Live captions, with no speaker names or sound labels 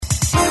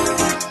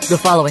The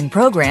following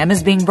program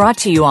is being brought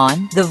to you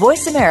on the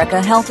Voice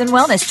America Health and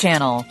Wellness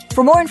Channel.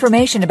 For more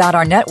information about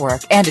our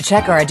network and to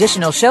check our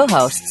additional show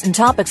hosts and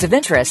topics of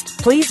interest,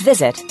 please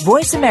visit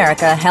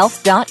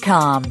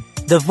voiceamericahealth.com.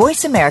 The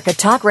Voice America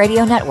Talk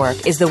Radio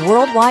Network is the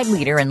worldwide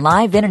leader in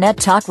live Internet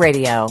talk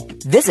radio.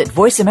 Visit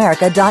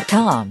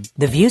voiceamerica.com.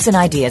 The views and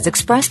ideas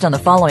expressed on the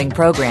following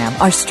program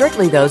are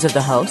strictly those of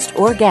the host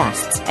or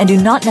guests and do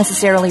not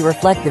necessarily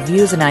reflect the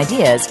views and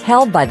ideas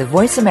held by the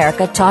Voice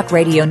America Talk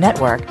Radio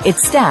Network,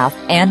 its staff,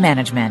 and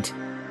management.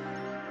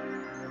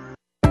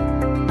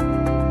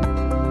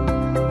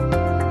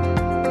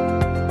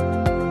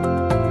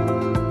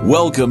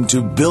 Welcome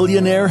to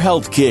Billionaire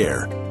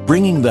Healthcare,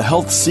 bringing the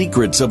health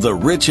secrets of the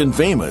rich and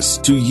famous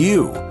to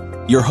you.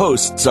 Your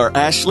hosts are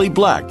Ashley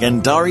Black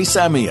and Dari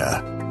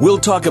Samia. We'll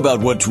talk about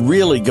what's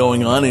really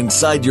going on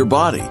inside your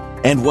body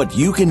and what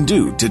you can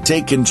do to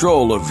take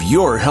control of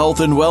your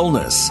health and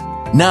wellness.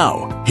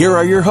 Now, here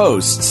are your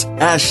hosts,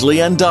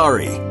 Ashley and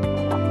Dari.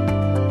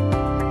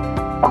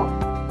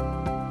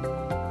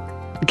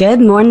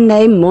 Good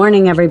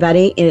morning,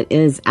 everybody. It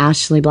is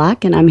Ashley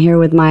Black, and I'm here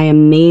with my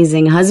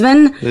amazing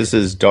husband. This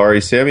is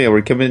Dari Samia.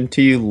 We're coming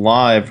to you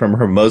live from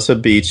Hermosa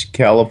Beach,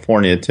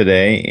 California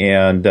today,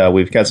 and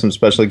we've got some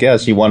special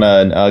guests. You want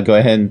to go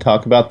ahead and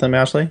talk about them,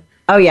 Ashley?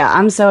 Oh, yeah.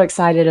 I'm so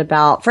excited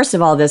about, first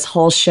of all, this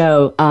whole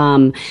show.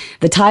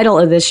 The title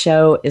of this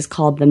show is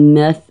called The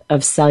Myth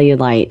of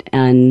Cellulite,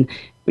 and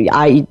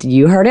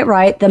you heard it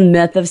right, the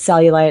myth of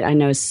cellulite. I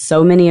know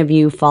so many of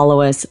you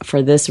follow us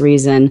for this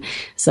reason.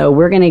 So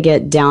we're going to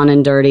get down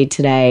and dirty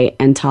today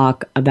and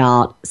talk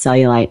about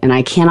cellulite. And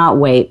I cannot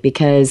wait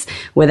because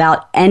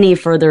without any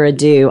further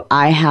ado,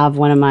 I have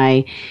one of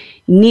my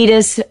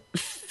neatest,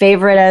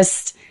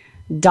 favoritist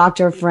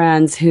doctor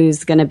friends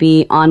who's going to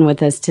be on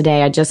with us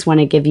today. I just want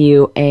to give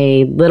you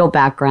a little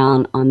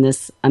background on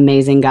this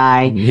amazing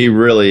guy. He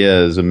really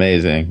is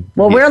amazing.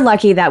 Well, we're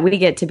lucky that we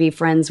get to be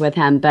friends with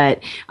him,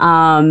 but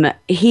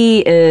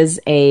he is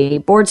a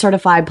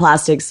board-certified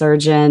plastic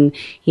surgeon.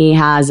 He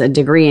has a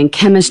degree in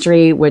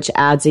chemistry, which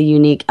adds a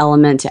unique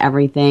element to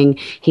everything.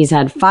 He's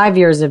had 5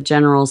 years of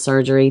general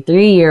surgery,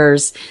 3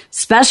 years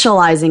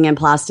specializing in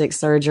plastic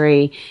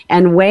surgery,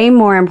 and way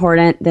more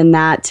important than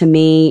that to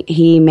me,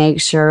 he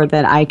makes sure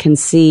that I can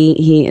see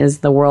he is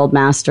the world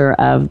master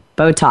of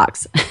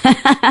Botox.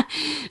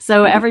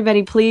 So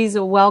everybody, please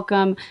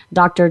welcome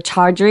Dr.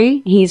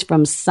 Chaudhry. He's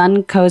from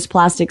Suncoast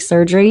Plastic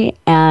Surgery,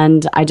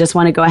 and I just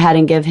want to go ahead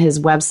and give his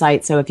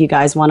website. So if you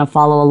guys want to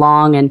follow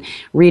along and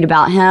read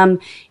about him,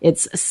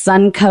 it's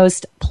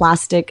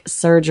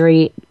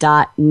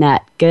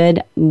suncoastplasticsurgery.net.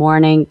 Good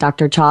morning,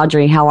 Dr.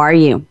 Chaudhry. How are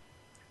you?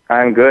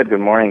 I'm good.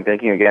 Good morning.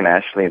 Thank you again,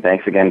 Ashley.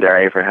 Thanks again,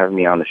 Dari, for having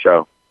me on the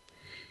show.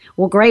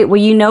 Well, great. Well,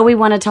 you know we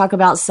want to talk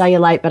about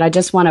cellulite, but I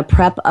just want to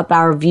prep up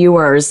our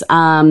viewers.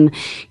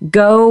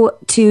 Go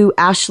to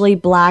Ashley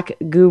Black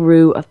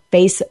Guru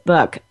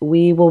Facebook.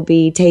 We will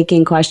be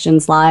taking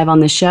questions live on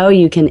the show.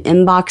 You can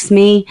inbox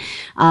me,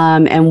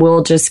 and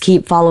we'll just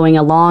keep following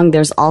along.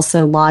 There's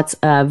also lots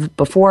of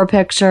before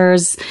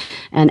pictures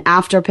and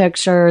after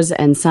pictures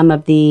and some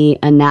of the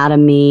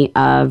anatomy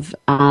of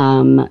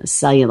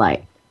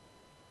cellulite.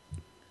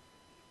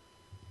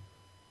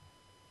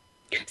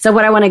 So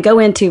what I want to go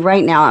into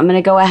right now, I'm going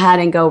to go ahead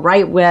and go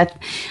right with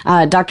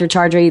Dr.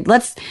 Chaudhry.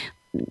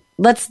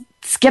 Let's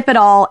skip it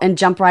all and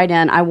jump right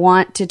in. I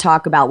want to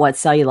talk about what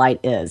cellulite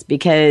is,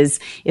 because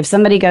if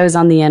somebody goes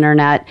on the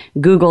internet,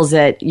 Googles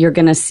it, you're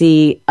going to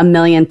see a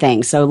million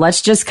things. So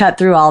let's just cut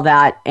through all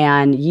that,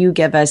 and you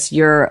give us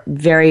your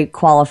very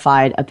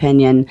qualified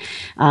opinion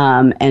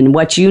and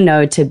what you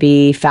know to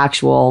be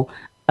factual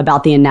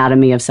about the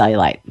anatomy of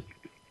cellulite.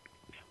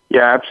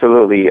 Yeah,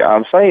 absolutely.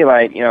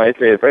 Cellulite,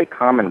 it's a very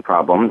common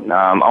problem.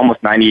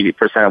 Almost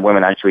 90% of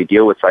women actually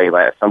deal with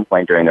cellulite at some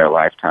point during their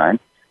lifetime.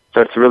 So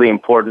it's really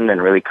important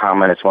and really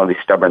common. It's one of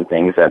these stubborn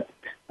things that,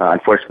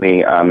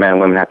 unfortunately, men and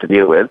women have to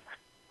deal with.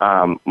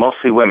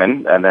 Mostly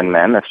women than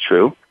men, that's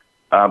true.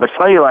 But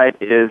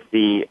cellulite is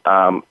the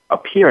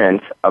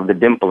appearance of the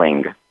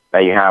dimpling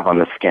that you have on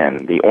the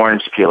skin, the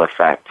orange peel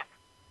effect,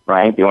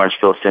 right? The orange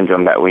peel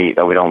syndrome that we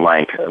don't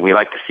like. We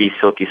like to see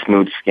silky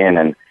smooth skin,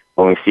 and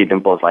when we see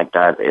dimples like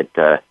that, it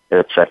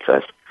upsets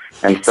us.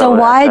 And so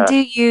why do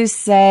you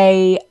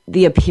say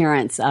the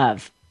appearance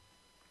of?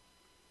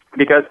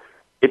 Because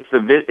it's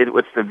the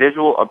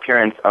visual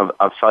appearance of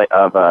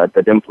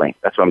the dimpling.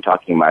 That's what I'm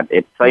talking about.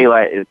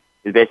 Cellulite is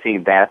basically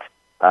that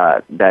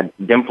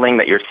dimpling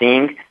that you're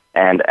seeing,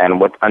 and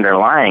what's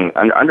underlying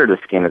under the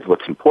skin is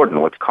what's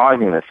important. What's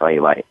causing the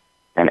cellulite,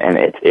 and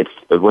it's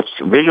what's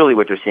visually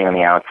what you're seeing on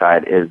the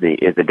outside is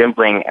the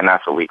dimpling, and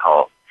that's what we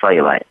call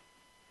cellulite.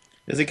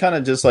 Is it kind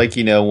of just like,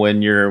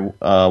 when you're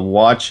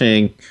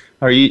watching,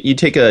 or you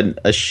take a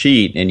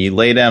sheet and you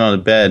lay down on a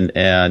bed,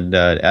 and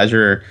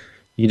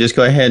you just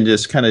go ahead and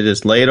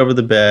just lay it over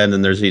the bed,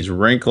 and there's these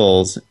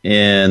wrinkles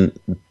in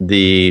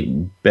the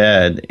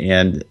bed,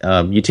 and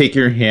you take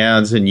your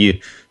hands and you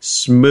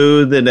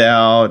smooth it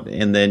out,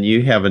 and then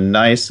you have a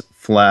nice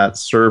flat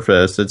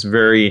surface that's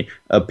very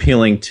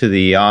appealing to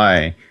the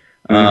eye.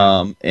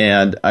 And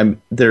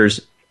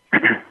there's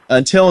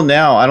until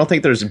now, I don't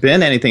think there's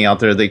been anything out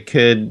there that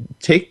could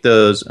take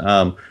those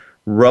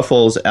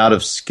ruffles out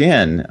of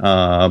skin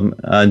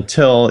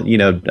until,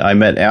 I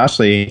met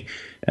Ashley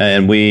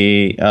and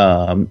we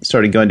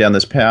started going down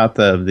this path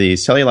of the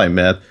cellulite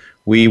myth.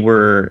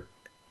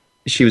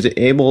 She was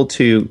able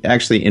to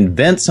actually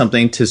invent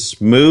something to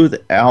smooth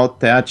out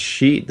that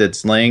sheet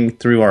that's laying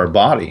through our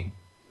body.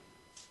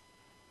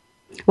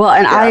 Well,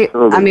 and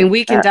I mean,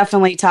 we can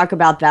definitely talk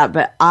about that,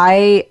 but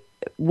I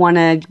want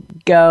to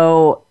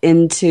go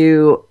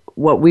into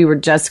what we were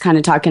just kind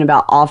of talking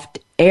about off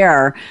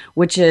air,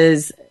 which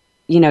is,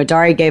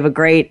 Dari gave a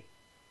great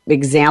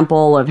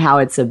example of how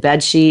it's a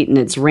bed sheet and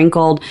it's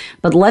wrinkled,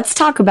 but let's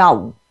talk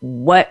about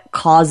what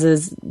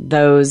causes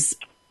those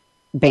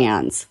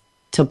bands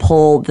to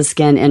pull the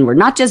skin inward.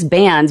 Not just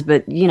bands,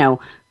 but,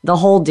 the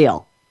whole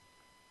deal.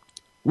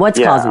 What's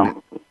causing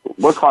it?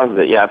 What causes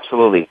it? Yeah,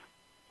 absolutely.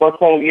 Well,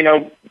 so,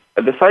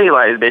 the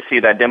cellulite is basically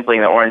that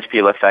dimpling, the orange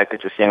peel effect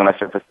that you're seeing on the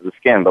surface of the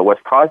skin, but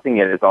what's causing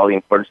it is all the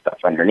important stuff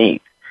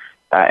underneath.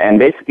 And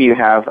basically you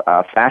have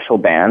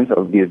fascial bands,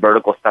 of these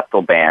vertical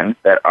septal bands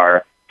that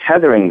are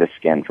tethering the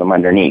skin from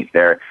underneath.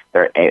 They're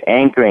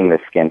anchoring the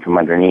skin from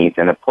underneath,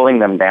 and they're pulling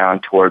them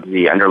down towards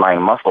the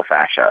underlying muscle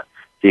fascia.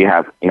 So you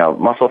have,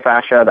 muscle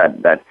fascia,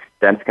 that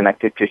dense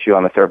connective tissue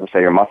on the surface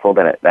of your muscle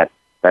that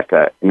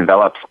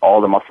envelops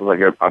all the muscles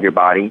of your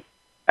body.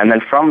 And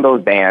then from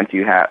those bands,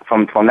 you have,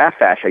 from that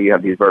fascia, you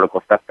have these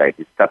vertical septi,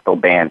 these septal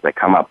bands that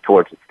come up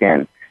towards the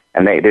skin.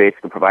 And they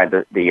basically provide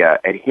the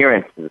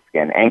adherence to the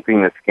skin,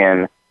 anchoring the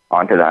skin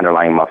onto the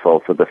underlying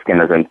muscle so the skin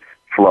doesn't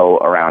flow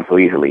around so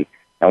easily.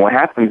 And what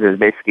happens is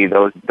basically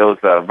those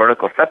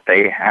vertical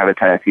septi have a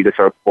tendency to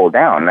sort of pull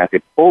down. And as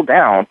they pull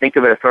down, think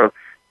of it as sort of,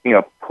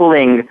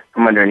 pulling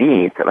from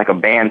underneath, like a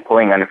band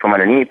pulling from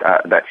underneath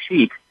that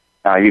sheet.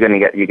 You're gonna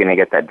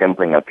get that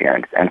dimpling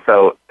appearance. And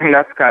so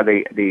that's kind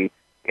of the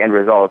end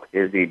result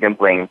is the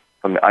dimpling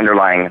from the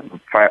underlying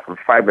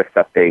fibrous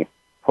septae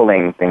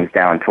pulling things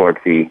down towards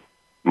the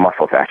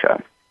muscle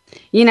fascia.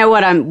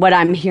 What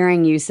I'm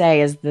hearing you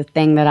say is the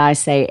thing that I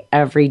say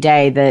every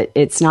day, that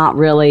it's not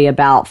really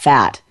about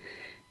fat,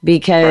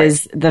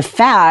 because the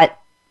fat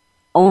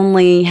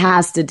only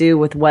has to do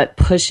with what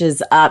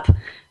pushes up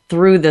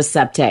through the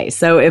septae.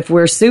 So if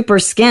we're super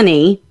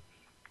skinny,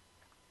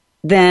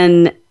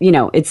 then,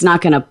 it's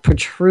not going to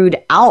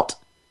protrude out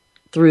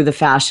through the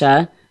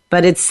fascia,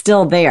 but it's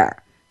still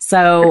there.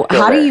 So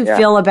how do you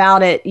feel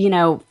about it,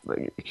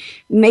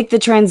 make the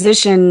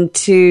transition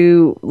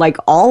to like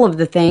all of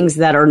the things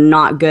that are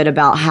not good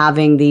about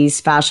having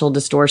these fascial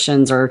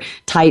distortions or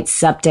tight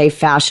septae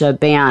fascia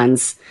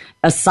bands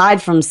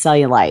aside from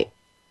cellulite?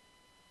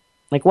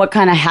 Like what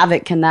kind of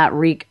havoc can that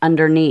wreak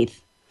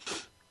underneath?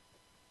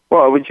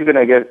 Well, what you're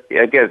going to get,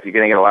 I guess, you're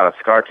going to get a lot of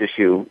scar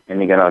tissue, and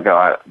you're going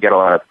to get a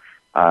lot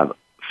of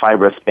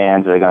fibrous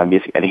bands that are going to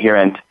be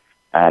adherent,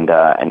 and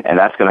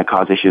that's going to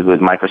cause issues with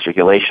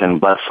microcirculation,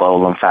 blood flow,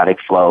 lymphatic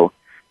flow,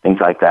 things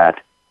like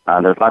that.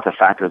 There's lots of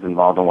factors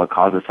involved in what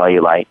causes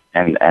cellulite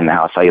and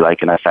how cellulite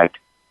can affect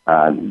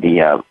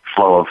the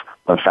flow of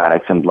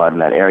lymphatics and blood in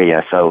that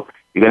area. So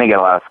you're going to get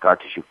a lot of scar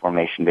tissue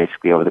formation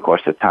basically over the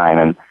course of time,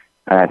 and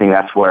I think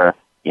that's where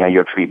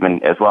your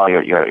treatment as well,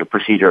 your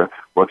procedure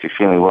works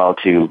extremely well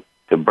to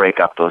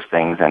break up those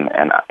things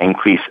and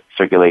increase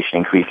circulation,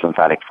 increase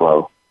lymphatic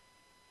flow.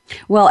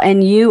 Well,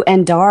 and you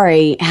and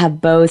Dari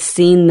have both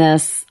seen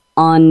this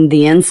on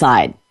the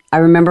inside. I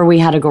remember we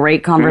had a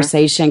great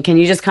conversation. Mm-hmm. Can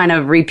you just kind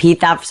of repeat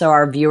that so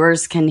our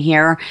viewers can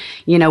hear,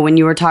 when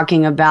you were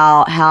talking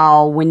about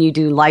how when you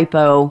do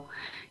lipo,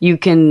 you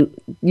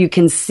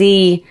can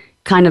see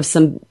kind of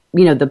some,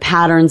 the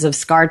patterns of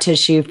scar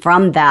tissue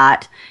from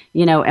that,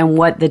 and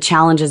what the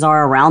challenges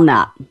are around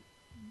that.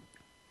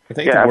 I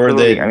think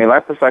absolutely.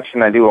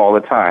 Liposuction I do all the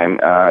time,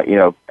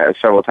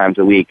 several times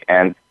a week.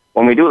 And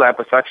when we do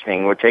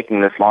liposuctioning, we're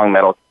taking this long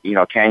metal,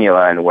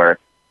 cannula, and we're,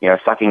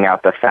 sucking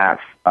out the fat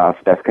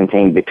that's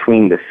contained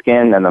between the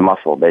skin and the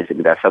muscle,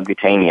 basically that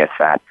subcutaneous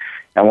fat.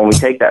 And when we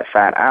take that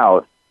fat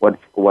out,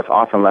 what's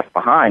often left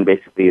behind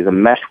basically is a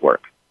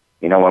meshwork.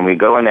 When we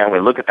go in there and we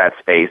look at that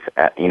space,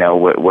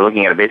 we're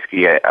looking at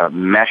basically a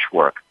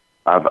meshwork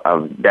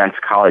of dense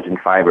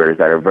collagen fibers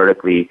that are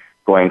vertically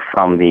going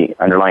from the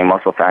underlying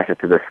muscle fascia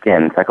to the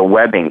skin. It's like a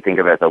webbing. Think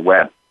of it as a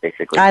web,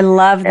 basically. I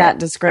love that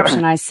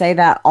description. I say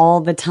that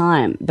all the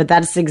time, but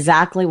that's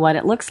exactly what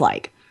it looks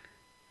like.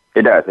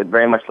 It does. It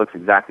very much looks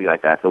exactly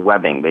like that. It's a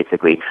webbing,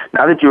 basically.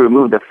 Now that you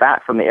remove the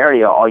fat from the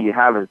area, all you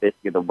have is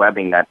basically the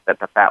webbing that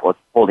the fat was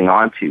holding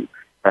on to.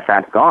 The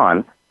fat's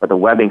gone, but the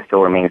webbing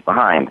still remains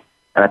behind.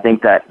 And I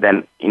think that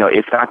then,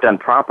 if not done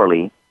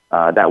properly,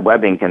 that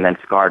webbing can then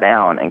scar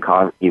down and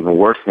cause even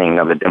worsening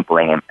of the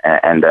dimpling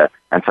and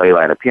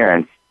cellulite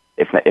appearance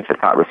if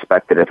it's not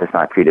respected, if it's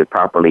not treated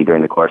properly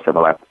during the course of a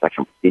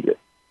liposuction procedure.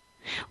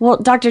 Well,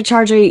 Dr.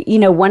 Chaudhry,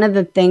 one of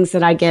the things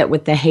that I get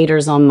with the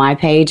haters on my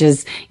page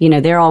is,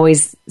 they're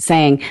always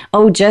saying,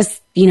 oh,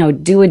 just,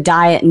 do a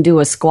diet and do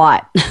a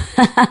squat.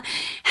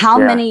 How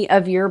many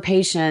of your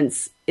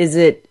patients is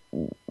it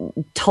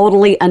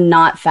totally a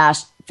not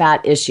fat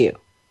issue?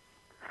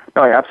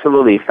 No,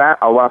 absolutely.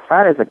 While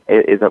fat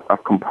is a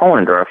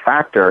component or a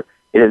factor,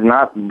 it is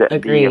not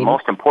the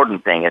most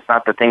important thing. It's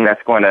not the thing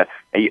that's going to.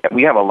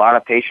 We have a lot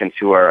of patients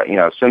who are,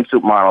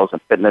 swimsuit models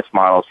and fitness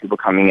models, people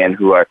coming in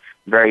who are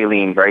very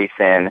lean, very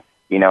thin,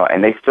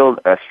 and they still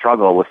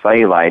struggle with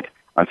cellulite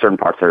on certain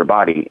parts of their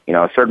body.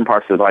 Certain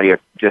parts of the body are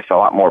just a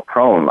lot more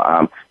prone.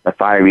 The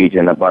thigh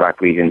region, the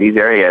buttock region, these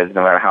areas,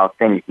 no matter how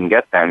thin you can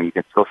get them, you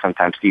can still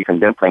sometimes see some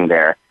dimpling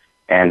there.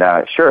 And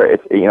sure,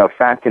 it's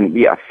fat can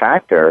be a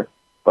factor,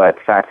 but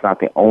fat's not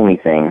the only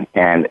thing.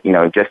 And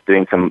just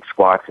doing some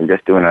squats and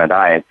just doing a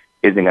diet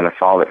isn't going to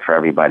solve it for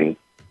everybody.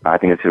 I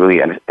think it's really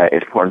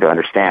it's important to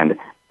understand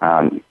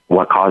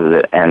what causes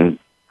it and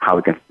how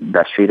we can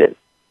best treat it.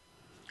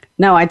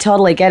 No, I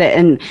totally get it.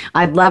 And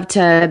I'd love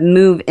to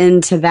move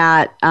into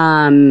that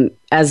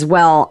as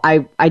well.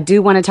 I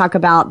do want to talk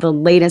about the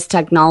latest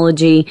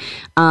technology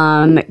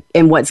and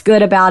what's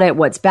good about it,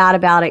 what's bad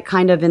about it,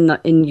 kind of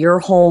in your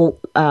whole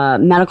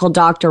medical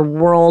doctor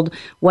world,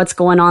 what's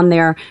going on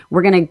there.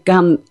 We're going to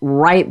come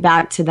right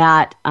back to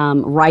that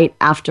right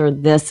after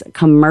this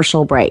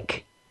commercial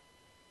break.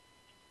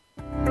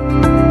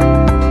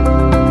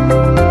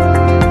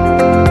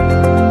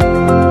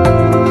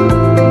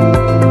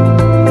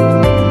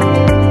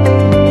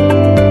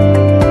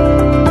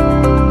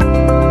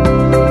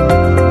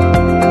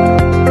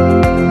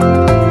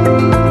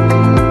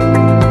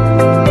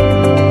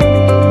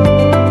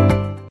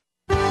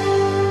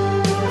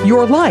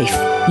 Your life,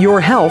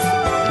 your health,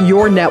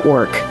 your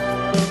network.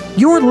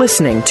 You're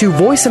listening to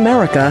Voice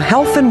America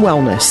Health and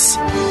Wellness.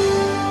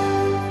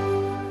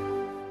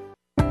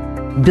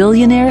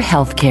 Billionaire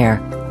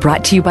Healthcare,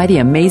 brought to you by the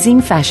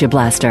amazing Fascia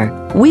Blaster.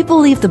 We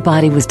believe the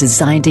body was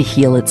designed to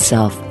heal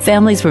itself.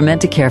 Families were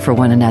meant to care for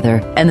one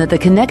another, and that the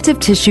connective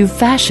tissue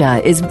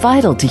fascia is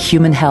vital to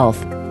human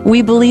health.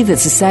 We believe that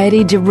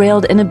society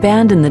derailed and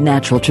abandoned the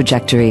natural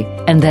trajectory,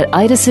 and that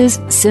itises,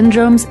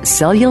 syndromes,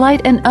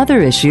 cellulite, and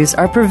other issues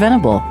are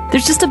preventable.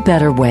 There's just a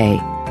better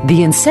way.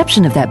 The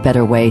inception of that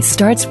better way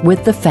starts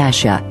with the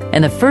fascia,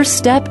 and the first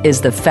step is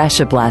the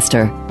Fascia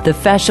Blaster. The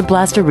Fascia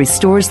Blaster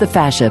restores the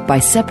fascia by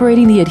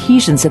separating the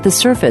adhesions at the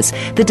surface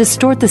that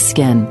distort the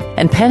skin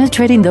and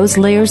penetrating those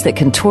layers that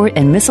contort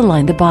and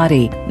misalign the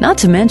body. Not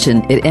to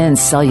mention, it ends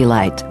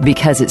cellulite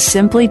because it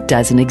simply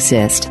doesn't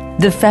exist.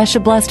 The Fascia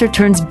Blaster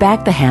turns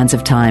back the hands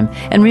of time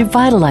and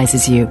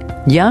revitalizes you.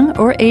 Young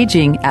or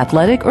aging,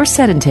 athletic or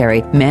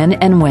sedentary, men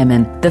and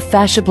women, the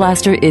Fascia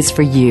Blaster is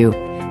for you.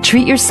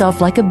 Treat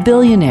yourself like a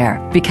billionaire.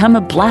 Become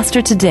a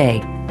blaster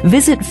today.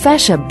 Visit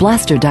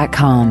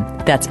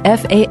fasciablaster.com. That's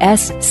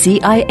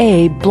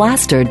FASCIA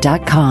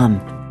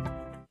blaster.com.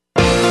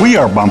 We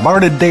are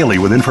bombarded daily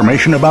with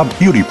information about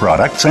beauty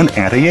products and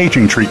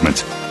anti-aging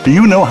treatments. Do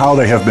you know how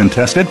they have been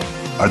tested?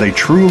 Are they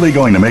truly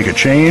going to make a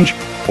change,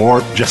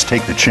 or just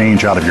take the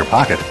change out of your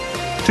pocket?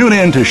 Tune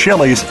in to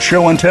Shelley's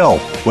Show and Tell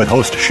with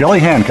host Shelley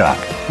Hancock.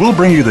 We'll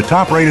bring you the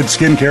top-rated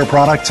skincare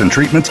products and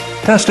treatments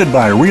tested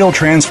by Real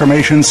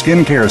Transformation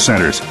Skincare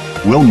Centers.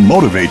 We'll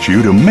motivate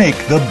you to make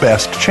the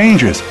best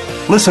changes.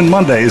 Listen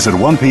Mondays at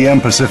 1 p.m.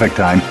 Pacific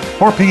Time,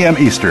 4 p.m.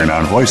 Eastern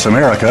on Voice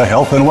America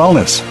Health and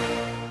Wellness.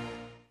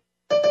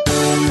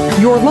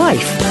 Your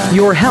life,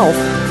 your health,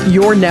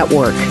 your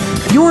network.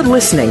 You're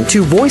listening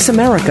to Voice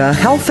America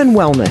Health and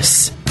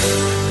Wellness.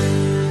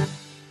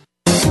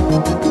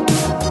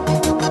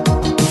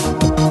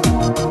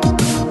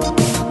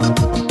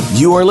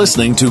 You are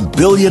listening to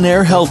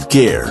Billionaire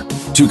Healthcare.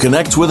 To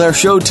connect with our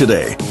show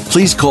today,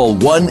 please call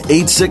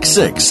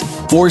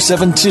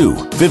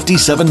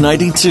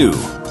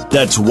 1-866-472-5792.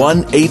 That's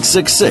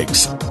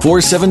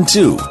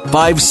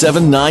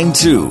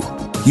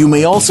 1-866-472-5792. You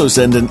may also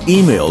send an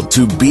email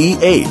to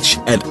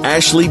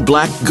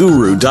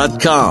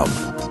bh@ashleyblackguru.com.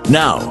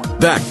 Now,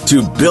 back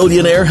to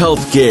Billionaire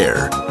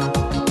Healthcare.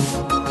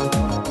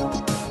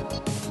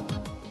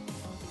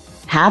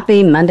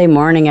 Happy Monday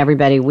morning,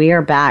 everybody. We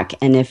are back.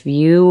 And if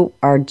you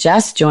are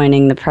just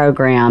joining the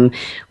program,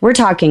 we're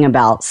talking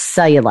about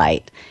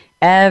cellulite.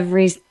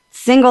 Every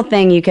single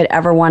thing you could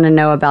ever want to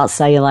know about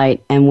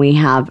cellulite. And we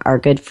have our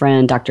good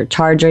friend, Dr.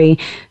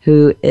 Chaudhry,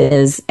 who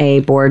is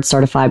a board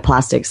certified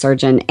plastic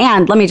surgeon.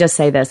 And let me just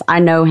say this. I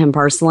know him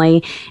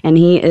personally, and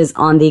he is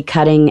on the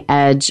cutting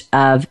edge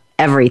of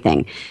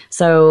everything.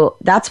 So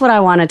that's what I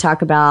want to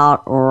talk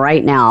about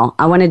right now.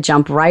 I want to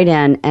jump right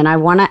in, and I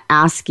want to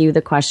ask you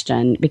the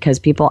question, because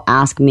people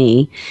ask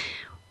me,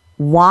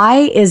 why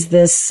is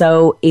this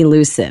so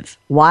elusive?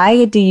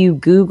 Why do you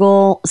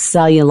Google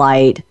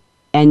cellulite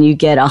and you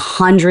get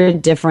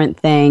 100 different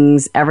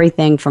things,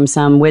 everything from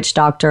some witch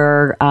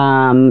doctor,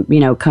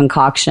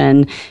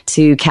 concoction,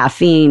 to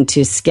caffeine,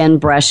 to skin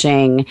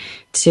brushing,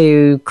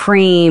 to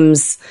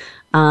creams,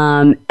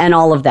 and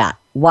all of that?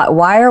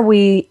 Why are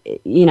we,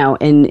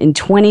 in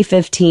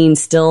 2015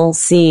 still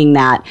seeing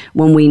that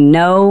when we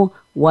know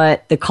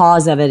what the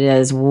cause of it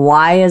is?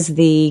 Why is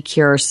the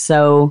cure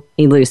so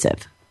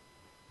elusive?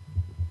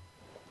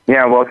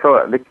 Yeah, well,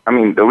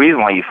 the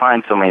reason why you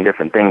find so many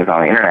different things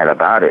on the internet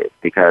about it is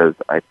because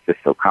it's just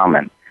so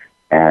common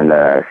and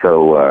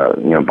so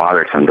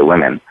bothersome to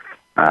women.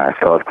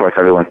 So, of course,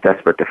 everyone's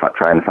desperate to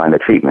try and find a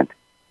treatment.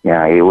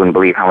 Yeah, you wouldn't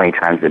believe how many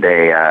times a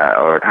day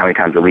or how many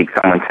times a week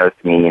someone says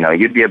to me,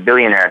 you'd be a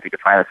billionaire if you could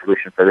find a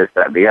solution for this,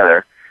 that, the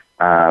other.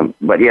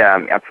 But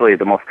yeah, absolutely,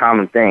 the most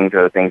common things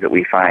are the things that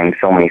we find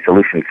so many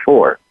solutions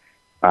for.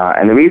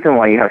 And the reason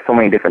why you have so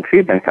many different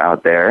treatments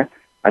out there,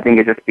 I think,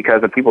 is just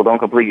because the people don't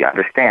completely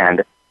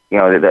understand.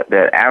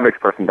 The average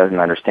person doesn't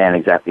understand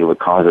exactly what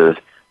causes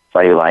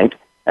cellulite.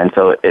 And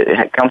so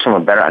it comes from a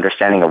better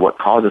understanding of what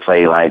causes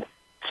cellulite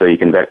so you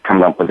can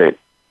come up with a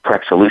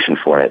correct solution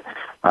for it.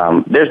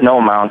 There's no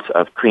amounts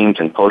of creams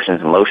and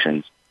potions and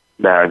lotions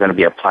that are going to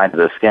be applied to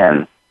the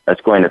skin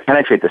that's going to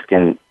penetrate the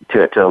skin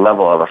to a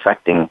level of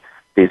affecting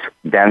these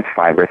dense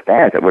fibrous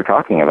bands that we're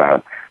talking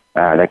about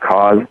that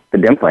cause the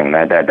dimpling,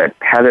 that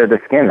tether the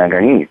skin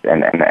underneath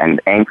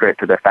and anchor it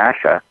to the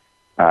fascia.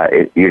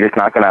 You're just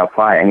not going to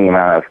apply any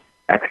amount of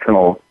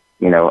external,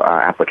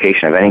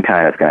 application of any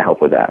kind that's going to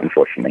help with that,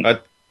 unfortunately.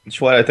 That's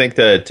what I think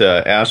that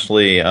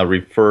Ashley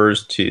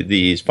refers to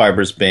these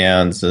fibrous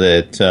bands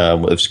that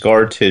with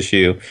scar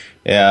tissue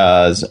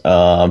as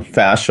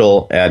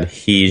fascial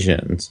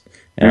adhesions.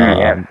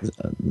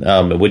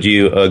 Would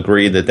you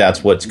agree that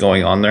that's what's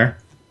going on there?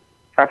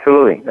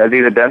 Absolutely.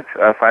 These are dense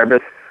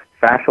fibrous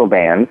fascial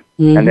bands,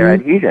 and they're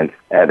adhesions.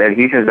 The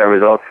adhesions that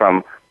result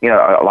from a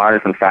lot of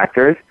different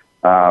factors.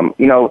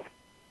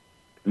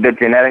 The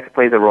genetics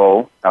plays a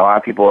role. A lot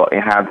of people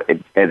have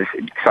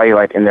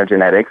cellulite in their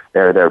genetics.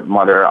 Their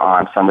mother,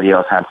 aunt, somebody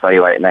else had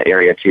cellulite in that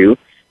area too.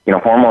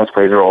 Hormones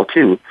plays a role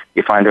too.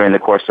 You find during the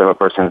course of a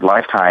person's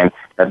lifetime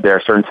that there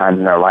are certain times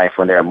in their life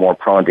when they're more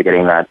prone to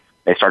getting that.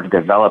 They start to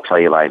develop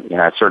cellulite,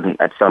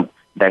 at some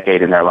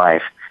decade in their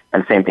life.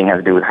 And the same thing has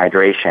to do with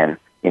hydration.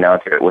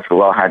 If we're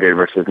well hydrated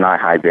versus not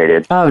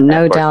hydrated. Oh,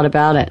 no doubt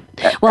about it.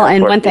 Well,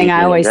 and one thing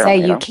I always say,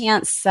 you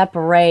can't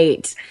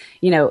separate,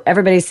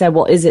 everybody said,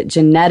 well, is it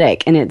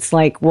genetic? And it's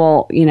like,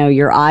 well,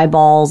 your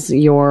eyeballs,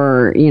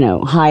 your,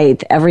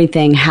 height,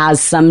 everything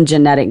has some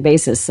genetic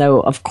basis.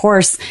 So, of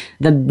course,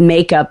 the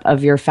makeup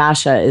of your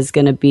fascia is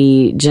going to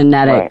be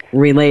genetic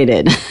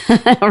related,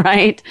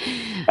 right?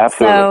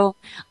 Absolutely. So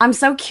I'm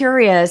so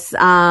curious,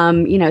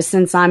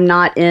 since I'm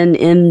not in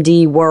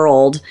MD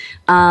world,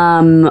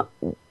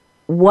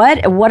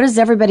 what is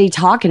everybody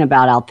talking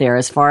about out there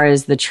as far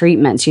as the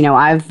treatments?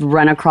 I've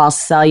run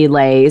across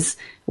cellulase,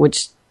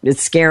 which is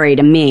scary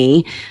to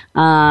me.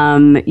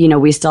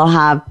 We still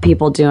have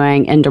people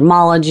doing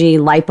endermology,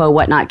 lipo,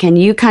 whatnot. Can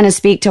you kind of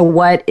speak to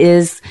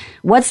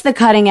what's the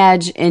cutting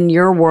edge in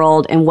your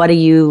world, and what do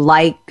you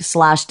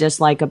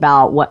like/dislike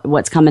about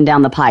what's coming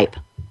down the pipe?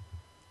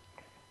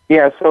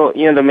 Yeah, so,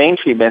 the main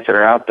treatments that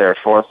are out there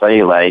for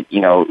cellulite,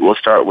 we'll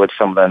start with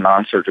some of the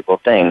non-surgical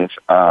things.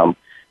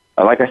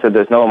 Like I said,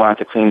 there's no amount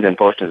of creams and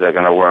potions that are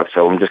going to work,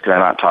 so I'm just going to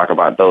not talk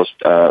about those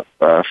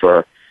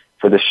for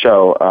this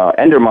show.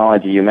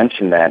 Endermology, you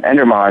mentioned that.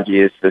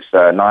 Endermology is this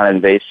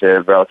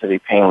non-invasive, relatively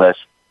painless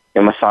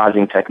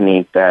massaging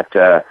technique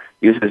that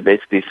uses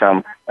basically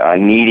some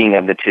kneading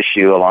of the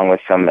tissue along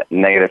with some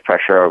negative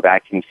pressure or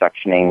vacuum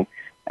suctioning.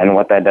 And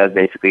what that does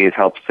basically is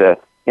helps to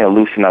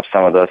loosen up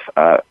some of those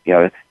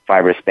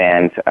fibrous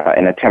bands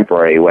in a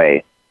temporary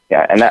way.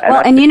 Yeah,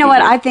 and you know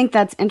what? I think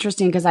that's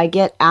interesting because I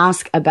get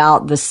asked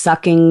about the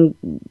sucking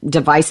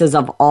devices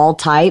of all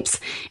types,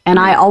 and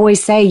I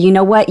always say, you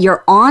know what?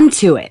 You're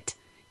onto it.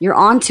 You're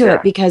onto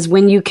it because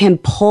when you can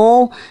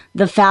pull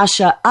the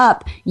fascia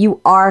up, you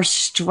are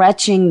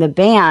stretching the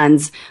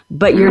bands,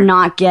 but you're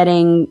not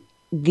getting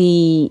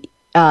the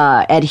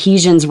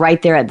adhesions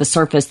right there at the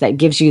surface that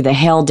gives you the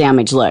hail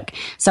damage look.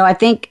 So I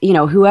think,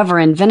 whoever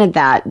invented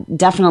that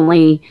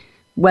definitely,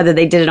 whether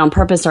they did it on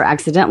purpose or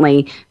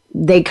accidentally,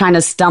 they kind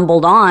of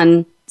stumbled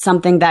on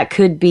something that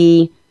could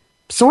be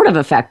sort of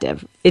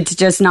effective. It's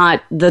just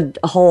not the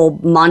whole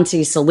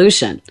Monty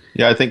solution.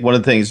 Yeah, I think one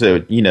of the things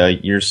that,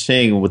 you're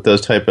seeing with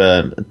those type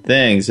of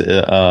things,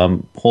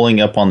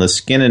 pulling up on the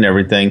skin and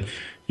everything,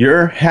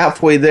 you're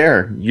halfway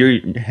there. You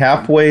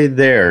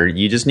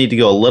just need to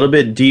go a little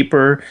bit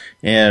deeper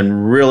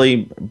and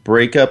really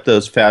break up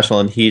those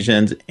fascial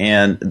adhesions.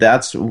 And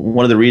that's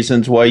one of the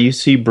reasons why you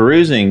see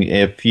bruising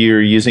if you're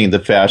using the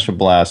fascia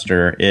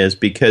blaster, is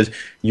because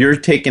you're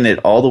taking it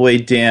all the way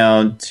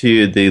down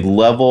to the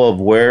level of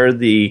where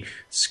the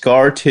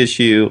scar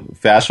tissue,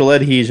 fascial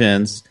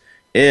adhesions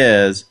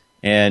is,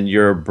 and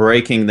you're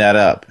breaking that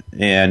up,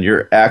 and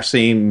you're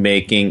actually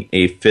making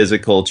a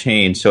physical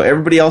change. So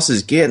everybody else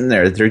is getting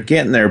there. They're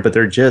getting there, but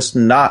they're just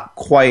not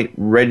quite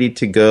ready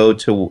to go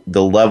to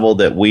the level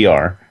that we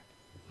are.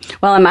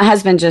 Well, and my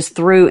husband just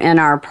threw in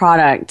our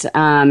product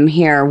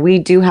here. We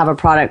do have a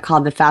product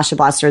called the Fascia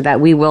Blaster that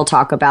we will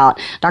talk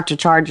about. Dr.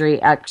 Chaudhry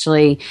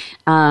actually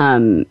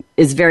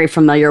is very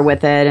familiar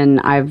with it, and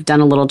I've done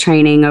a little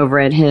training over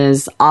at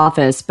his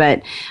office.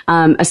 But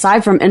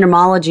aside from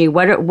endermology,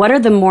 what are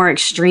the more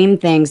extreme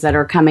things that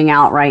are coming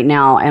out right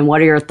now, and what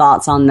are your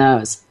thoughts on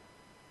those?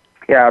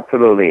 Yeah,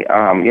 absolutely.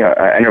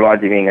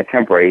 Endermology being a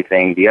temporary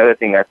thing. The other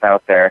thing that's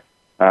out there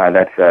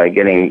that's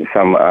getting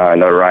some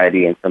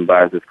notoriety and some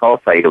buzz is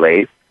called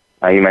cellulase.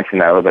 You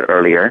mentioned that a little bit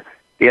earlier.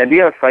 the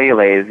idea of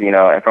cellulase,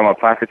 and from a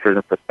plastic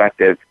surgeon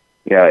perspective,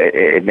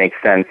 it makes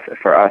sense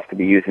for us to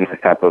be using this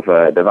type of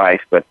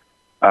device. But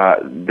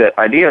the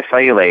idea of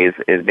cellulase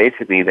is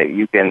basically that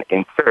you can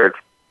insert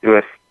through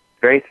a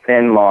very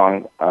thin,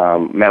 long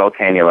metal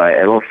cannula a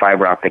little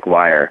fiber optic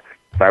wire.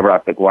 Fiber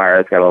optic wire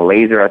has got a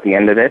laser at the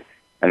end of it,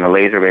 and the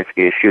laser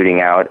basically is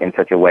shooting out in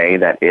such a way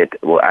that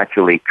it will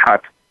actually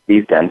cut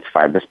these dense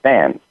fibrous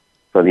bands.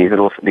 So these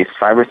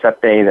fiber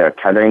septae that are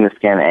tethering the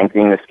skin,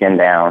 anchoring the skin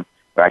down,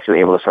 we're actually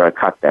able to sort of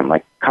cut them,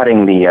 like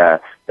cutting the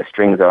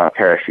strings of a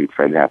parachute,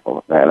 for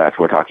example. That's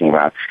what we're talking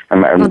about.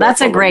 Well,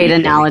 that's a great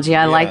analogy.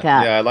 I like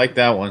that. Yeah, I like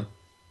that one.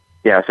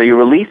 Yeah, so you're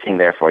releasing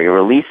those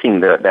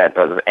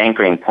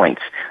anchoring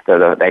points,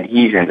 the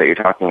adhesions that you're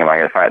talking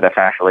about, the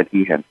fascial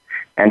adhesions.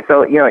 And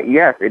so,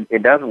 yes,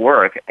 it does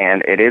work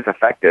and it is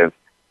effective,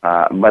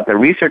 but the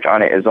research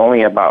on it is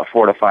only about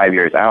 4 to 5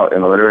 years out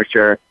in the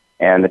literature,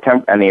 and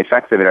the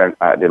effects of it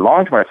the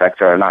long-term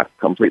effects are not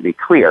completely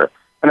clear.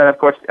 And then, of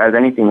course, as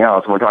anything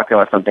else, when we're talking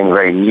about something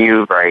very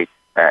new, very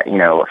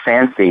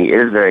fancy, it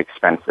is very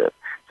expensive.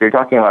 So you're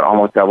talking about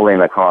almost doubling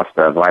the cost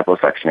of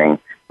liposuctioning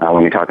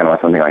when you're talking about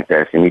something like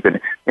this, and you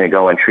could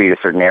go and treat a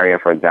certain area,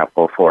 for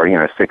example, for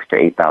 $6,000 to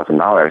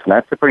 $8,000, and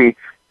that's a pretty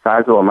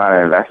sizable amount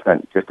of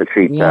investment just to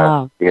treat.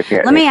 Yeah.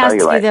 Let me ask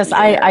you this: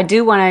 I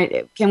do want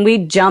to. Can we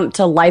jump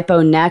to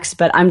lipo next?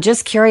 But I'm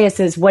just curious: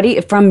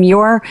 from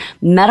your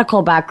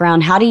medical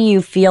background, how do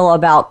you feel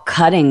about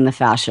cutting the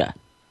fascia?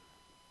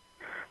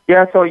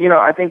 Yeah, so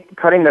I think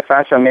cutting the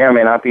fascia may or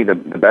may not be the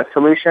best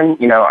solution.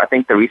 I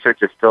think the research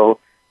is still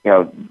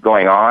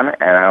going on,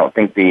 and I don't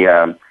think we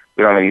don't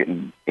have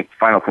any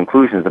final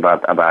conclusions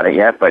about it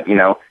yet. But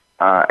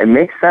it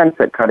makes sense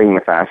that cutting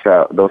the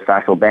fascia, those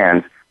fascial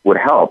bands, would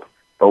help.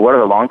 But what are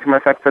the long-term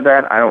effects of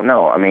that? I don't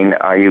know. I mean,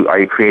 are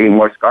you creating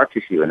more scar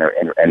tissue at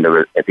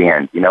the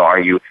end? Are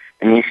you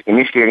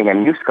initiating a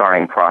new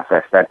scarring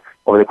process that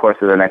over the course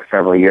of the next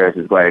several years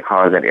is going to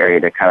cause that area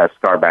to kind of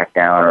scar back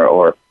down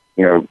or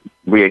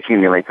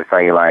reaccumulate the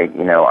cellulite?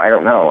 I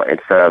don't know.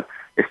 It's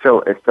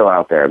still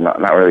out there. I'm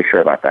not really sure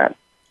about that.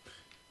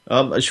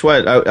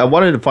 Shwet, I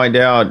wanted to find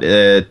out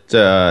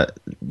that,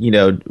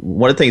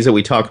 one of the things that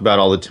we talk about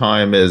all the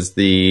time is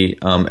the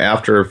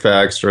after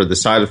effects or the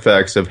side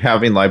effects of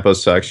having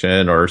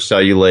liposuction or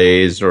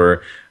cellulase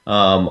or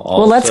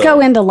also... Well, let's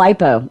go into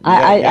lipo.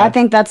 I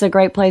think that's a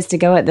great place to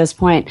go at this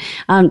point.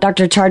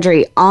 Dr.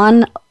 Chaudhry,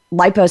 on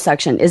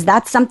liposuction, is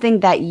that something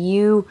that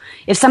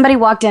if somebody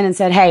walked in and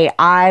said, hey,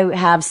 I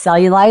have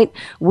cellulite,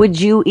 would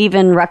you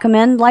even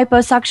recommend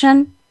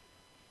liposuction?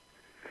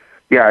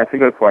 Yeah, it's a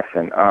good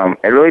question.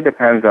 It really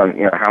depends on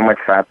how much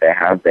fat they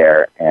have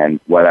there and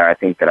whether I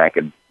think that I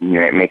could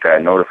make a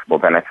noticeable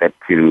benefit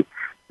to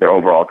their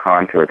overall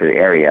contour to the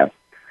area.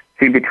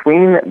 See,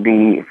 between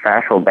the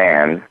fascial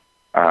bands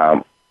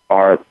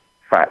are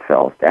fat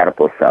cells, the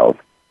adipose cells,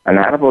 and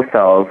the adipose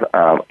cells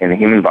in the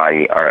human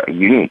body are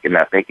unique in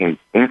that they can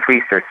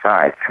increase their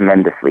size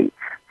tremendously.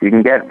 So you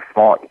can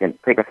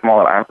take a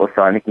small adipose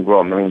cell and it can grow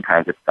 1 million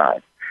times its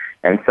size.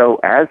 And so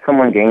as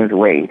someone gains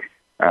weight,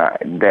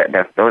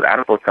 those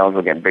adipose cells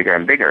will get bigger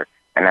and bigger,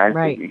 and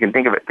you can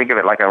think of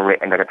it like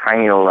a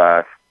tiny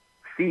little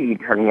seed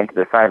turning into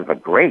the size of a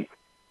grape.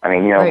 I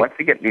mean, once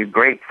you get these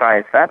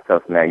grape-sized fat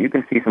cells in there, you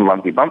can see some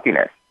lumpy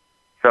bumpiness.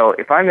 So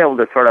if I'm able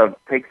to sort of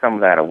take some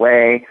of that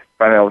away,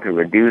 if I'm able to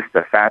reduce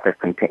the fat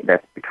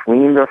that's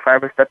between those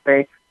fibrous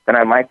septae, then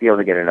I might be able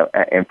to get an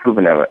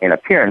improvement in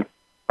appearance.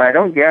 But I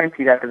don't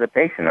guarantee that to the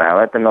patient. I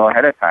let them know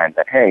ahead of time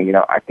that, hey,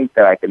 I think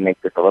that I can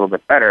make this a little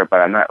bit better,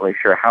 but I'm not really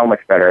sure how much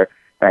better.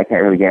 And I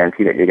can't really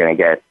guarantee that you're going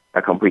to get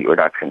a complete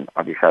reduction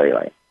of your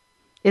cellulite.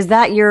 Is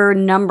that your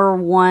number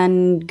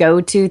one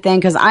go-to thing?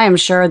 Because I am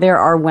sure there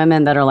are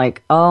women that are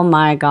like, oh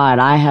my God,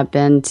 I have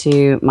been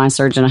to my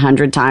surgeon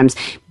 100 times.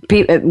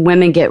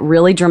 Women get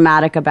really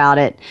dramatic about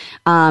it.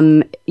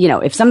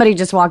 If somebody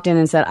just walked in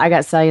and said, I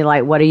got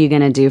cellulite, what are you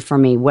going to do for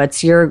me?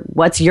 What's your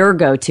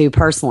go-to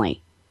personally?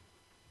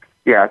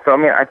 Yeah, so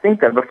I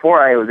think that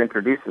before I was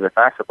introduced to the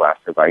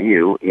fascioplasty by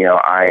you,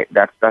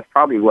 that's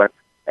probably what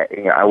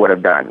I would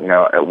have done.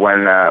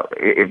 When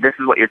if this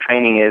is what your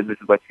training is, this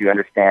is what you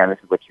understand, this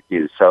is what you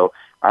do. So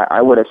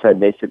I would have said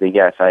basically,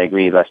 yes, I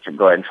agree. Let's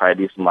go ahead and try to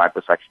do some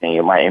liposuctioning.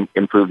 It might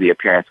improve the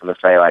appearance of the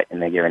cellulite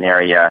in a given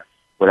area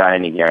without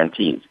any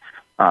guarantees.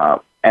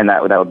 And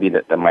that would be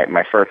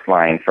my first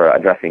line for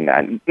addressing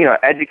that.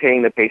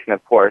 Educating the patient,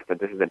 of course, that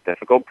this is a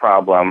difficult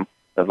problem.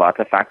 There's lots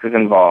of factors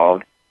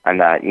involved, and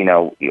that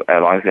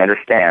as long as we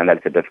understand that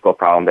it's a difficult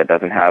problem that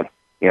doesn't have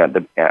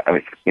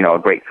a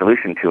great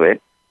solution to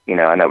it, and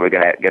that we're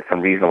going to get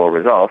some reasonable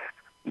results,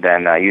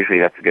 then usually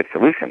that's a good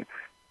solution.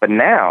 But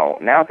now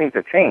things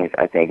have changed.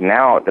 I think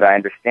now that I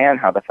understand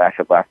how the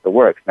fascioplasty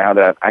works, now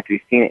that I've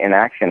actually seen it in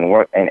action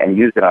and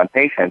used it on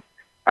patients,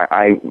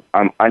 I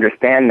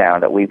understand now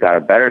that we've got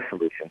a better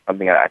solution,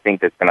 something that I think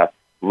that's going to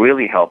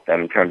really help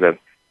them in terms of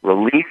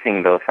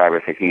releasing those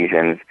fibrous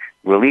adhesions,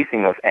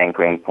 releasing those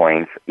anchoring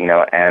points,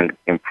 and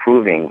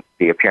improving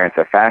the appearance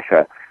of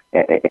fascia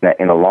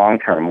in a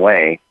long-term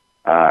way.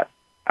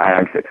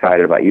 I'm just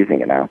excited about using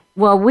it now.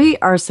 Well, we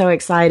are so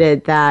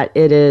excited that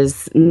it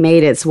has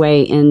made its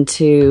way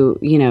into,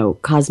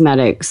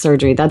 cosmetic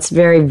surgery. That's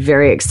very,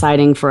 very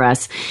exciting for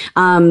us.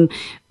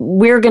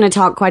 We're going to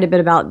talk quite a bit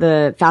about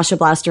the fascia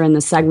blaster in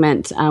the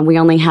segment. We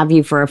only have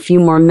you for a few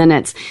more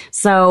minutes.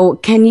 So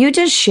can you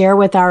just share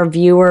with our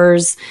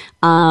viewers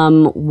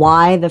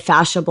why the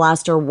fascia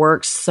blaster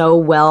works so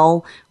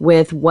well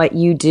with what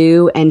you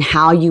do and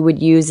how you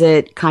would use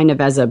it kind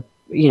of as a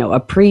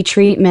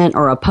pre-treatment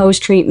or a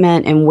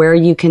post-treatment, and where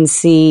you can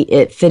see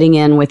it fitting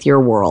in with your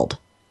world?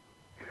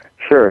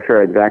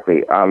 Sure,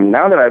 exactly.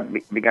 Now that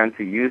I've begun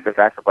to use the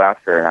fascia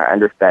blaster and I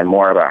understand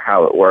more about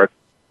how it works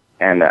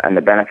and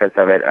the benefits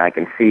of it, and I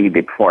can see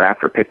the before and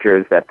after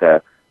pictures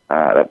that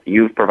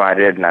you've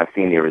provided, and I've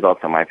seen the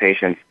results of my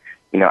patients,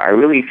 I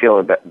really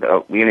feel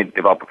that we need to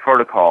develop a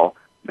protocol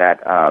that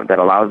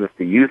allows us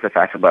to use the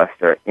fascia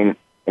blaster in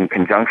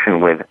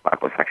conjunction with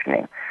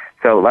liposuctioning.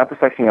 So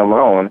liposuctioning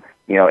alone,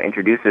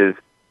 introduces,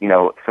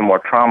 some more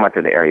trauma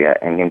to the area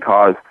and can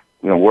cause,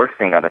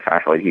 worsening of the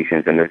fascial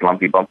adhesions, and there's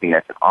lumpy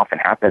bumpiness that often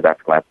happens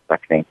after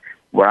liposuctioning.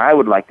 What I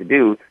would like to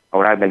do, or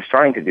what I've been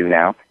starting to do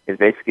now, is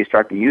basically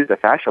start to use the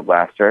fascia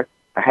blaster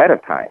ahead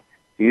of time.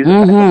 To use the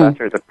fascia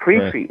blaster as a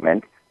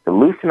pre-treatment to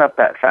loosen up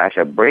that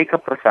fascia, break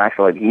up the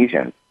fascial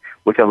adhesions,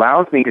 which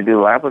allows me to do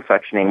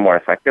liposuctioning more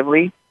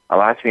effectively,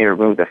 allows me to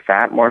remove the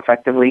fat more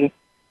effectively,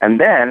 and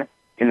then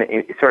in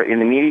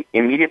the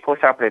immediate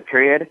postoperative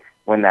period,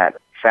 when that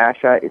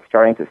fascia is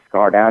starting to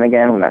scar down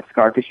again, when that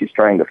scar tissue is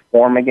starting to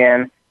form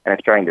again, and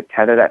it's starting to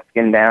tether that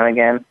skin down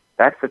again,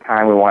 that's the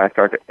time we want to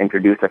start to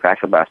introduce the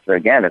fascia blaster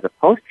again as a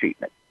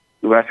post-treatment.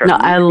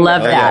 I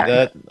love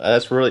that.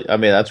 That's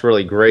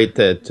really great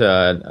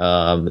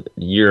that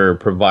you're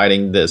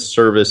providing this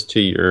service to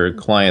your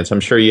clients. I'm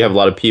sure you have a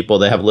lot of people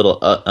that have a little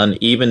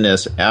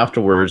unevenness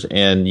afterwards,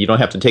 and you don't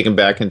have to take them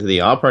back into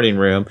the operating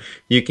room.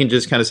 You can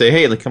just kind of say,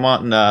 "Hey, come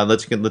on,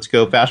 let's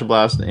go fascia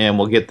blast, and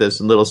we'll get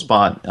this little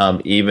spot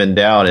evened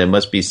out." It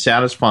must be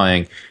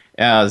satisfying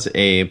as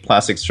a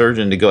plastic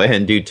surgeon to go ahead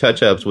and do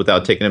touch-ups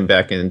without taking them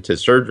back into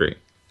surgery.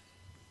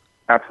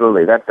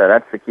 Absolutely. That's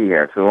the key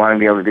here. So we want to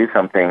be able to do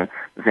something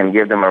that's going to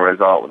give them a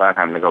result without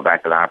having to go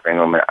back to the operating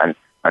room and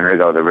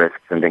undergo the risks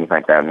and things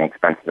like that and the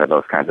expenses of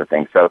those kinds of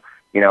things. So,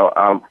 in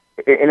a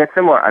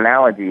similar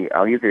analogy,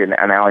 I'll use an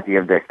analogy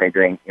of this, say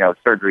during,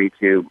 surgery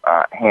to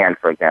hand,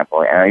 for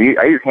example. And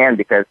I use hand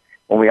because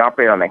when we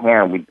operate on the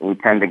hand, we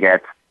tend to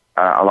get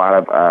a lot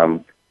of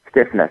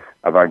stiffness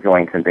of our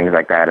joints and things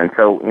like that. And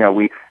so,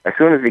 as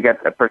soon as we get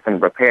a person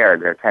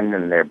repaired, their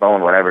tendon, their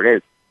bone, whatever it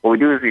is, what we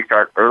do is we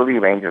start early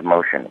range of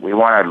motion. We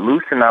want to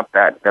loosen up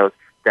that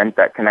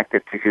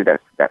connective tissue,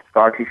 that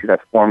scar tissue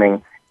that's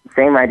forming.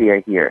 Same idea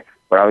here.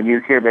 What I would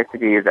use here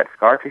basically is that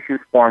scar tissue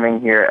is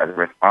forming here as a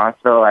response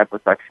to the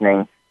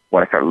liposuctioning. We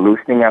want to start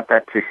loosening up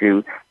that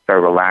tissue,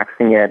 start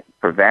relaxing it,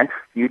 prevent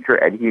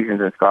future adhesions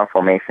and scar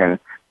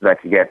formation so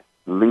that you get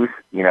loose,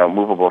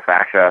 movable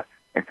fascia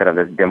instead of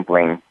this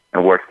dimpling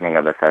and worsening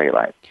of the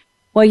cellulite.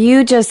 Well,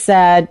 you just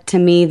said to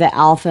me the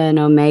alpha and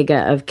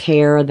omega of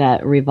care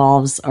that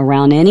revolves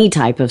around any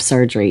type of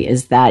surgery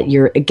is that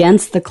you're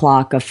against the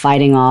clock of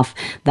fighting off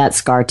that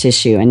scar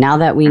tissue. And now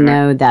that we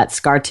know that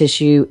scar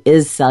tissue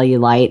is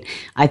cellulite,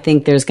 I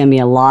think there's going to be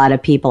a lot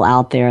of people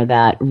out there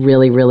that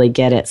really, really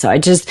get it. So I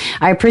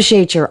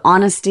appreciate your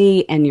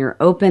honesty and your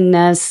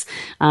openness.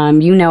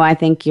 I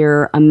think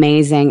you're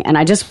amazing. And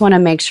I just want to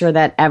make sure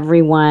that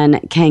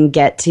everyone can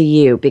get to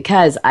you,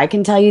 because I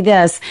can tell you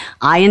this,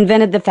 I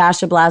invented the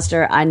fascia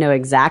blaster. I know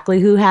exactly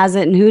who has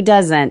it and who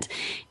doesn't.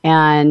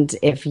 And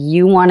if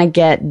you want to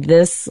get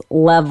this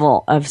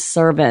level of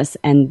service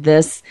and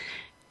this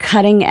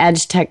cutting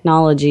edge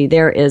technology,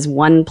 there is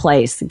one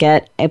place.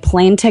 Get a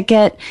plane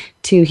ticket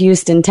to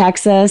Houston,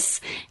 Texas,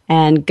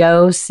 and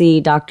go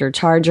see Dr.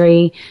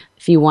 Chaudhry.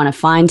 If you want to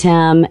find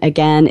him,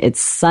 again,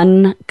 it's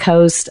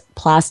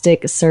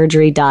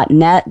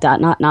suncoastplasticsurgery.net,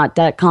 not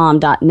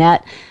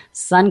 .com.net.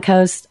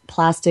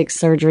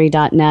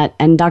 suncoastplasticsurgery.net.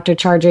 And Dr.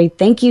 Chaudhry,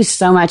 thank you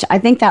so much. I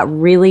think that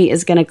really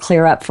is going to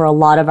clear up for a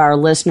lot of our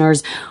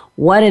listeners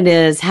what it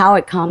is, how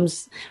it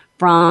comes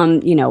from,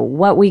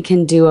 what we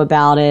can do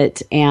about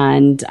it,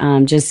 and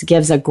just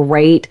gives a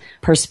great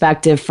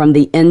perspective from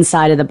the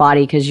inside of the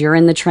body, because you're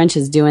in the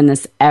trenches doing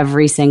this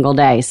every single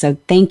day. So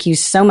thank you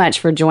so much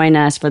for joining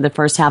us for the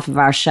first half of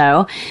our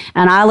show.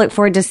 And I look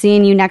forward to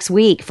seeing you next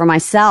week for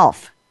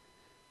myself.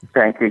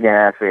 Thank you again,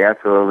 Ashley.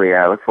 Absolutely.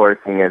 I look forward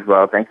to seeing you as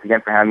well. Thanks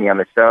again for having me on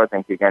the show.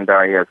 Thank you again,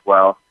 Daria, as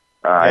well.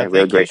 Had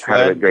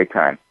a great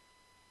time.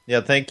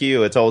 Yeah, thank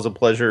you. It's always a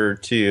pleasure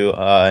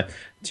to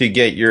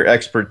get your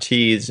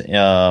expertise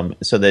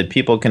so that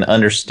people can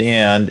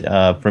understand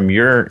from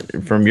your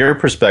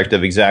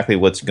perspective exactly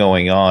what's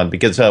going on,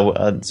 because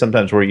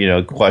sometimes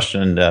we're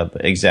questioned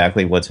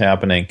exactly what's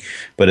happening,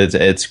 but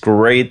it's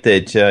great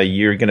that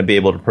you're going to be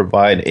able to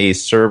provide a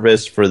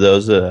service for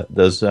those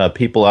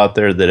people out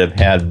there that have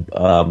had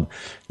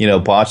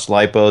botched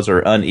lipos or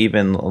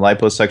uneven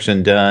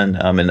liposuction done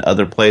in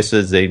other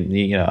places.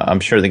 I'm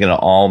sure they're going to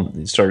all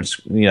start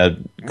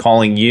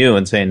calling you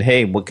and saying,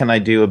 "Hey, what can I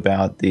do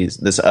about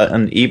this this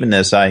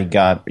unevenness I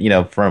got,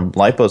 from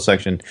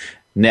liposuction.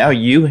 Now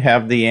you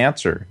have the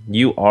answer.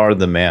 You are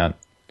the man.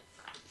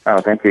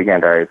 Oh, thank you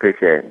again, Dari.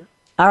 Appreciate it.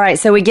 All right,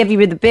 so we give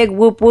you the big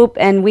whoop whoop,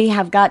 and we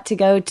have got to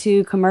go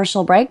to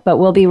commercial break, but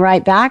we'll be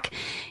right back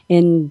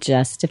in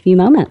just a few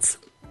moments.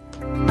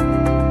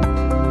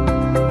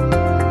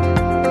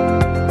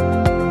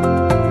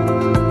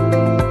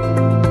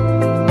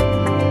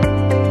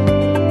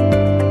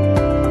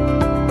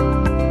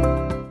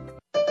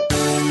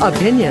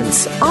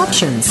 Opinions,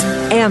 options,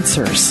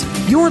 answers.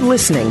 You're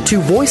listening to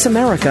Voice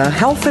America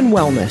Health and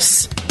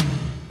Wellness.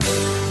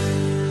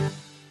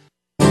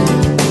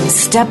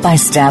 Step by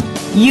step,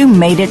 you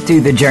made it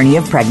through the journey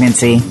of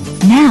pregnancy.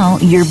 Now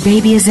your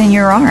baby is in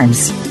your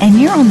arms,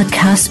 and you're on the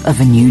cusp of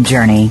a new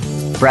journey.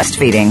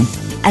 Breastfeeding.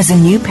 As a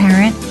new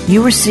parent,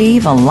 you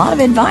receive a lot of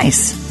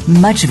advice,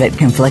 much of it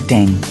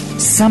conflicting,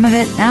 some of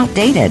it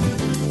outdated.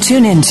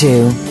 Tune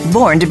into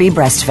Born to be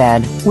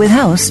Breastfed with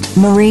host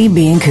Marie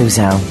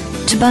Biancuso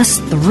to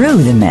bust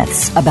through the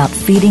myths about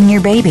feeding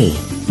your baby.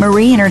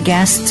 Marie and her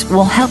guests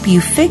will help you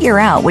figure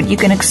out what you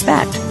can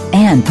expect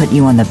and put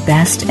you on the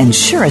best and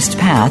surest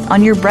path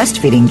on your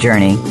breastfeeding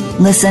journey.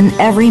 Listen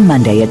every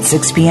Monday at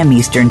 6 p.m.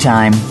 Eastern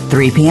Time,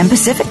 3 p.m.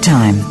 Pacific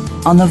Time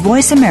on the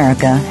Voice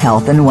America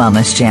Health and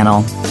Wellness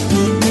Channel.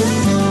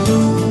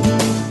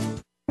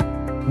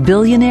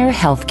 Billionaire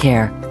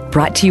Healthcare,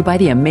 brought to you by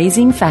the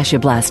amazing Fascia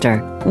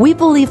Blaster. We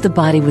believe the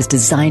body was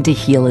designed to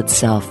heal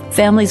itself.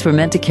 Families were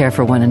meant to care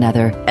for one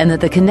another, and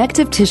that the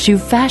connective tissue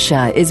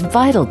fascia is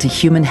vital to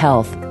human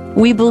health.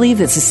 We believe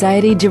that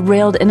society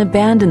derailed and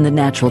abandoned the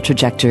natural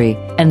trajectory,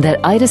 and that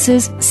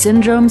itises,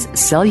 syndromes,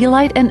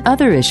 cellulite, and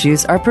other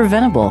issues are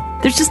preventable.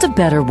 There's just a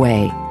better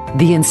way.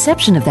 The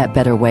inception of that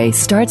better way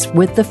starts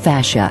with the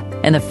fascia,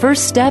 and the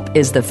first step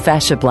is the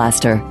Fascia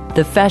Blaster.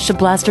 The Fascia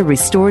Blaster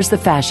restores the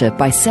fascia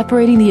by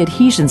separating the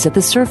adhesions at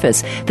the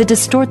surface that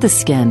distort the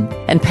skin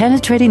and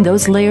penetrating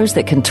those layers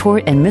that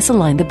contort and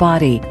misalign the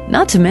body.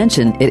 Not to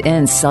mention, it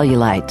ends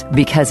cellulite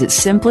because it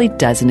simply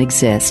doesn't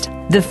exist.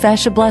 The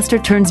Fascia Blaster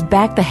turns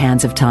back the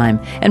hands of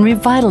time and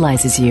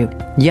revitalizes you.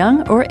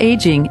 Young or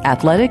aging,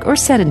 athletic or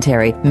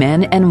sedentary,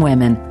 men and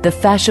women, the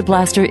Fascia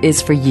Blaster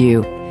is for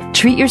you.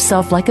 Treat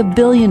yourself like a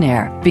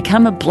billionaire.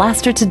 Become a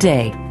blaster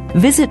today.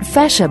 Visit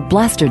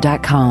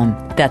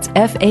fasciablaster.com. That's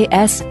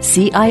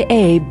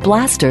FASCIA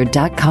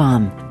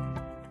blaster.com.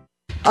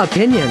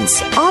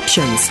 Opinions,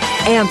 options,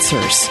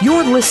 answers.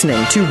 You're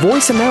listening to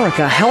Voice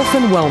America Health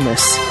and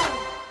Wellness.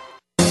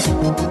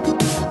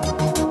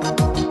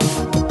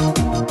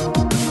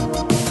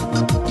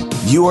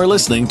 You are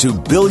listening to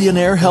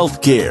Billionaire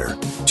Healthcare.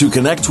 To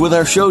connect with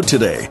our show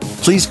today,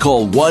 please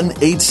call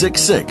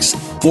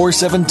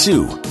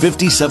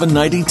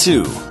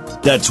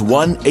 1-866-472-5792. That's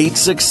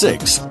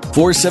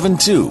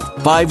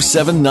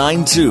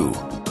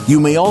 1-866-472-5792. You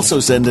may also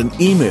send an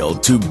email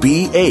to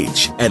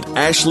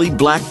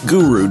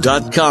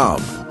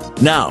bh@ashleyblackguru.com.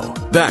 Now,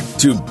 back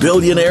to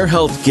Billionaire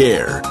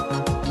Healthcare.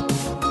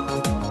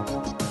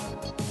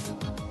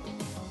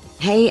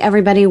 Hey,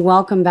 everybody,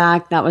 welcome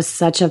back. That was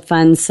such a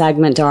fun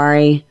segment,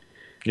 Dari.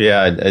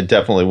 Yeah, it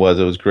definitely was.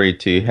 It was great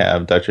to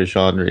have Dr.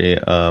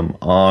 Chandri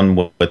on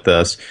with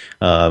us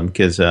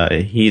because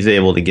he's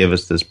able to give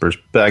us this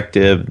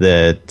perspective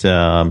that,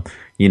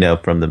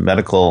 from the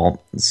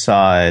medical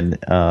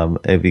side of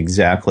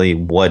exactly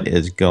what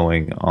is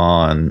going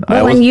on.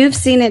 Well, and you've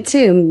seen it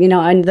too.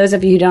 And those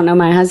of you who don't know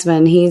my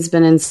husband, he's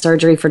been in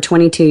surgery for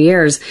 22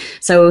 years.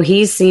 So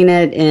he's seen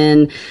it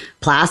in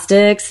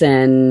plastics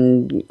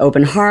and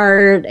open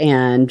heart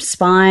and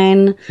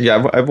spine.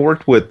 Yeah, I've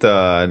worked with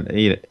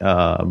some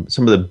of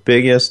the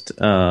biggest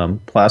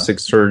plastic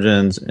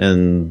surgeons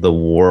in the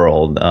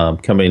world,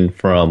 coming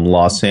from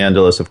Los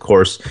Angeles, of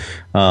course.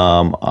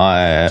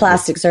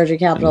 Plastic surgery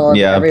capital.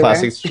 Yeah, everywhere.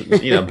 plastics.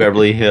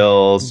 Beverly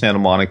Hills, Santa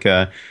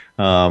Monica.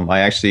 I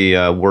actually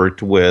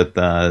worked with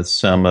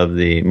some of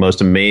the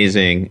most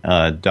amazing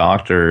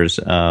doctors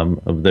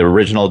of the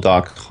original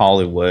Doc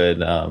Hollywood.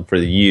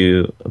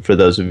 For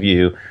those of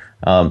you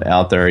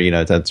out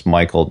there, that's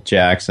Michael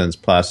Jackson's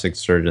plastic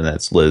surgeon.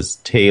 That's Liz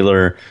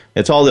Taylor.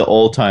 It's all the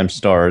old time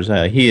stars.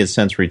 He has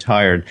since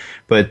retired,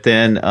 but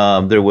then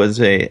there was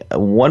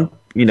one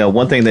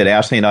thing that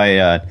Ashley and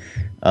I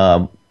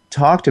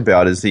talked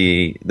about is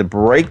the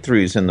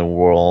breakthroughs in the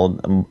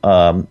world.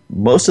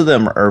 Most of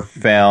them are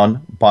found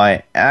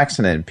by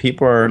accident.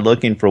 People are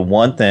looking for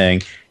one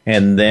thing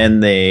and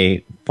then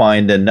they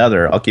find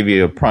another. I'll give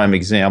you a prime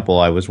example.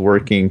 I was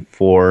working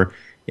for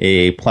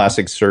a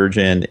plastic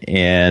surgeon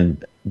in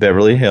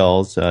Beverly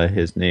Hills.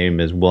 His name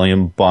is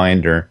William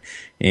Binder,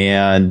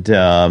 and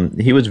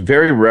he was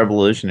very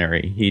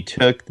revolutionary. He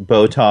took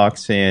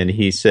Botox and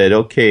he said,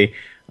 okay,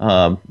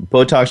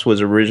 Botox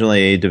was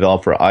originally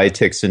developed for eye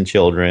ticks in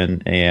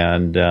children,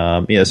 and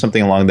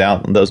something along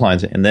those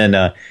lines. And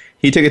then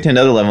he took it to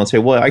another level and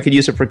said, "Well, I could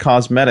use it for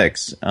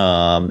cosmetics."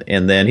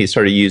 And then he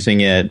started using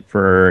it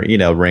for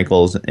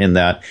wrinkles in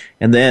that.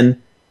 And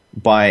then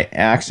by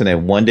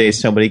accident, one day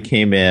somebody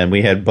came in.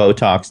 We had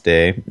Botox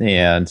Day,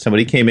 and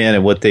somebody came in,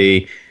 and what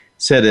they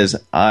said is,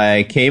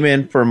 "I came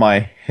in for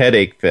my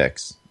headache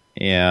fix."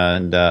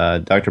 and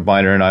Dr.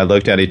 Binder and I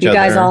looked at each other. You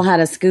guys all had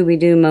a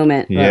Scooby-Doo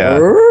moment. Yeah.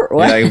 What?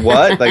 Like,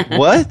 what? Like,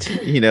 what?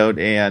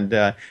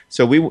 And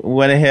so we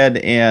went ahead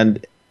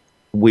and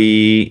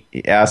we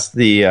asked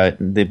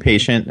the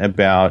patient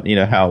about,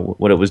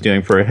 what it was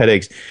doing for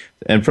headaches.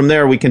 And from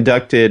there, we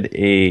conducted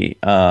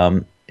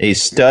a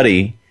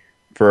study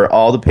for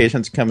all the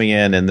patients coming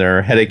in and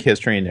their headache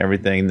history and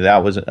everything.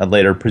 That was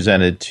later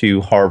presented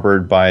to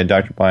Harvard by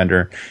Dr.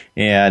 Binder.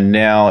 And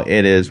now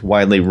it is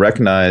widely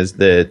recognized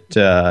that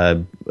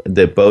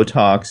that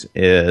Botox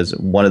is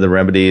one of the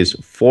remedies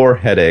for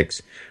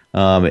headaches.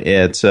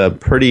 It's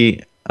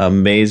pretty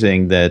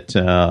amazing that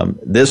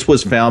this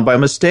was found by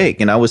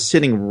mistake, and I was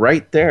sitting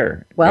right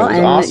there. Well, it was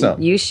and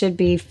awesome. You should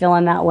be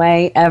feeling that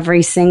way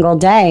every single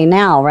day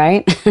now,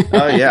 right?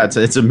 Oh yeah,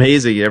 it's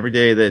amazing every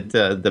day that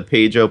the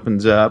page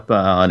opens up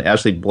on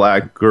Ashley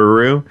Black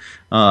Guru.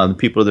 The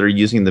people that are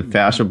using the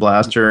Fascia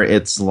Blaster,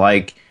 it's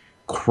like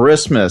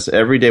Christmas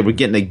every day. We're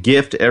getting a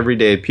gift every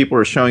day. People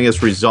are showing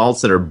us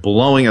results that are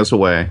blowing us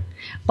away.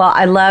 Well,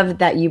 I love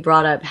that you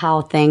brought up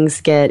how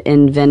things get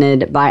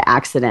invented by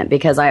accident,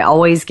 because I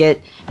always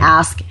get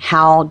asked,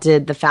 how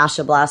did the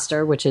Fascia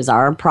Blaster, which is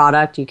our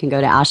product, you can go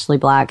to Ashley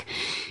Black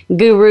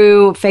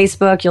Guru,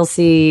 Facebook, you'll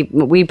see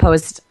we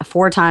post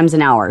 4 times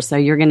an hour. So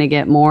you're going to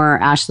get more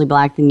Ashley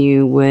Black than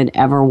you would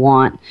ever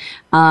want.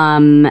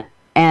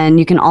 And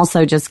you can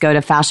also just go to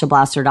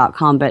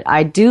fasciablaster.com. But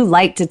I do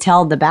like to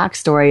tell the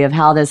backstory of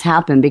how this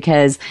happened,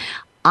 because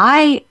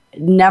I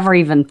never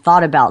even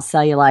thought about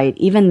cellulite,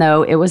 even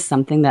though it was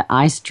something that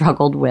I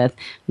struggled with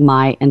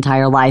my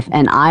entire life.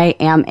 And I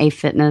am a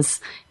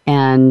fitness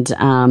and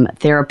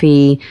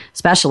therapy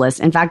specialist.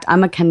 In fact,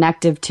 I'm a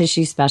connective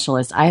tissue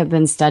specialist. I have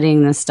been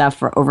studying this stuff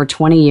for over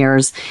 20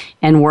 years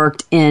and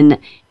worked in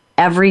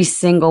every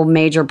single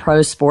major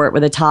pro sport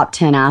with a top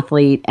 10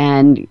 athlete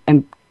and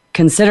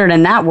considered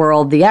in that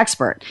world the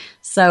expert.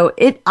 So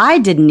I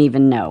didn't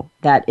even know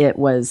that it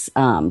was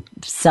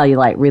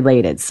cellulite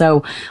related.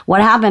 So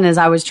what happened is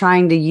I was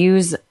trying to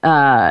use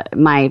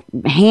my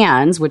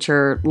hands, which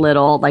are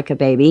little like a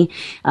baby,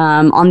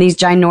 on these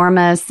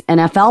ginormous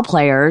NFL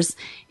players.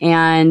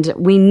 And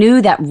we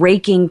knew that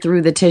raking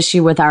through the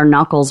tissue with our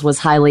knuckles was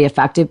highly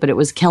effective, but it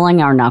was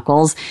killing our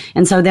knuckles.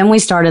 And so then we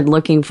started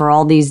looking for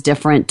all these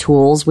different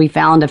tools. We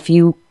found a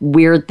few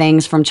weird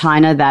things from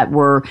China that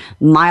were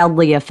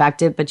mildly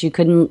effective, but you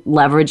couldn't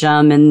leverage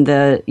them, and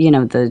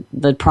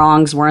the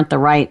prongs weren't the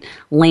right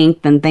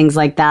length and things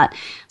like that.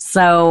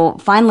 So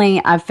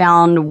finally I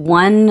found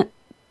one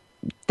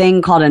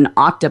thing called an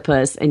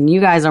octopus, and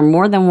you guys are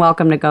more than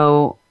welcome to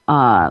go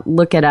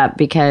look it up,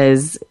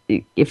 because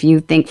if you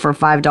think for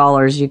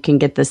 $5 you can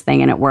get this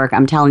thing and it work,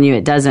 I'm telling you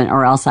it doesn't,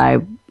 or else I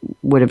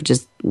would have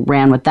just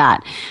ran with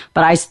that.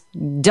 But I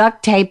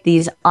duct taped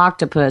these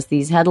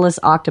headless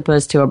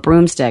octopus to a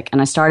broomstick,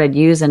 and I started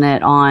using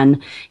it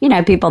on,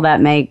 people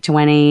that make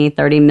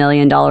 $20-30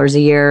 million a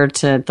year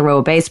to throw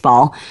a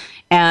baseball.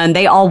 And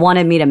they all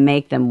wanted me to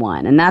make them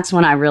one. And that's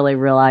when I really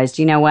realized,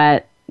 you know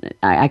what?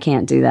 I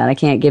can't do that. I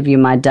can't give you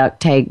my duct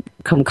tape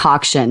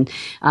concoction.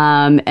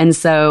 And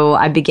so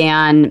I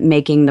began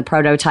making the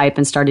prototype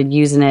and started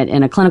using it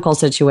in a clinical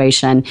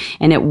situation.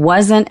 And it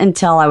wasn't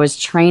until I was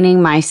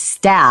training my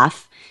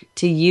staff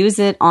to use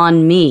it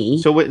on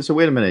me. So wait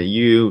a minute.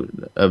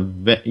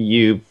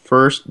 You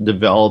first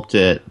developed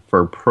it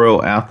for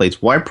pro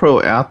athletes. Why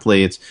pro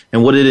athletes,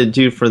 and what did it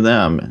do for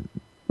them?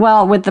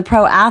 Well, with the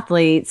pro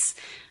athletes,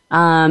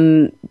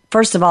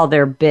 first of all,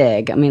 they're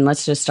big. I mean,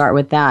 let's just start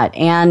with that.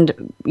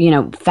 And,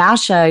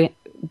 fascia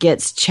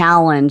gets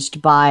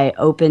challenged by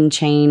open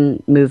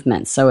chain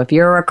movements. So if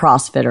you're a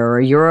CrossFitter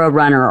or you're a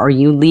runner or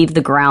you leave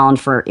the ground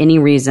for any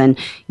reason,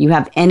 you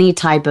have any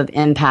type of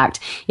impact.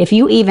 If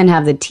you even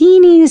have the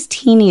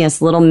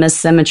teeniest little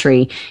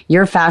missymmetry,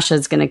 your fascia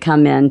is going to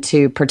come in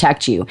to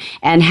protect you.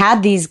 And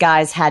had these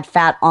guys had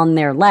fat on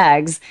their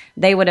legs,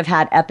 they would have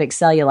had epic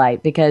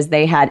cellulite because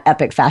they had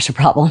epic fascia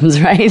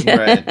problems, right?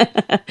 Right.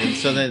 And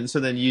so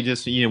then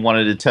you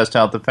wanted to test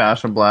out the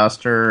Fascia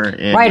Blaster.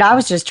 Right. I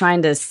was just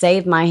trying to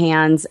save my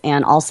hands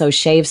and also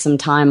shave some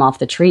time off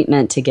the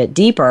treatment to get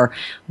deeper.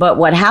 But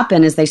what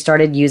happened is they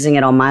started using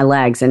it on my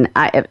legs. And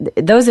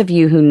those of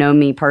you who know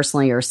me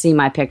personally or see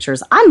my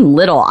pictures, I'm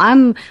little.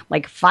 I'm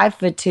like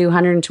 5'2",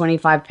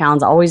 125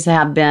 pounds, always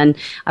have been.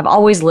 I've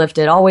always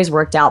lifted, always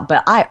worked out,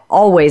 but I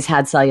always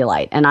had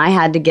cellulite. And I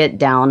had to get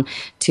down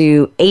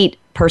to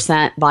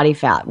 8% body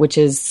fat, which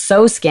is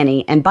so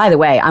skinny. And by the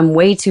way, I'm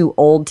way too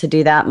old to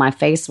do that. My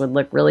face would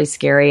look really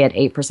scary at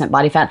 8%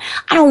 body fat.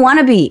 I don't want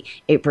to be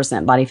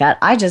 8% body fat.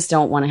 I just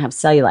don't want to have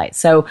cellulite.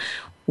 So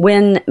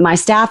when my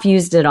staff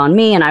used it on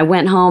me and I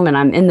went home and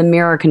I'm in the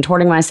mirror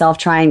contorting myself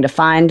trying to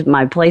find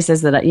my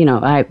places that,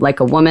 I like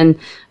a woman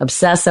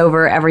obsess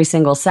over every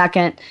single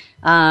second,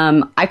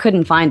 I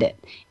couldn't find it.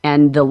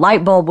 And the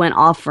light bulb went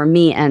off for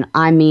me, and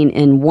I mean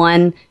in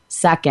 1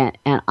 second,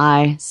 and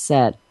I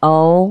said,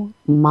 oh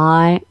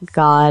my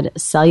God,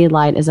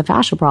 cellulite is a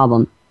fascia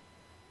problem.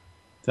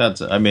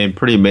 That's, I mean,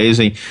 pretty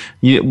amazing.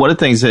 One of the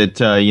things that,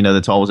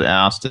 that's always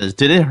asked is,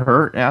 did it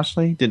hurt,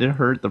 Ashley? Did it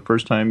hurt the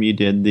first time you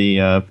did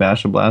the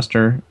fascia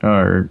blaster?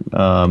 Or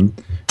to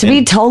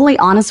be totally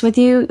honest with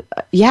you,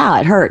 yeah,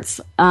 it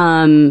hurts.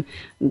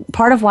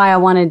 Part of why I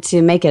wanted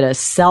to make it a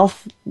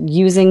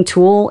self-using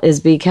tool is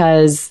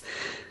because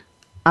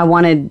I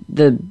wanted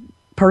the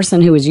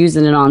person who was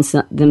using it on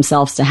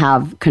themselves to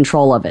have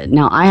control of it.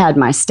 Now, I had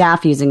my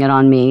staff using it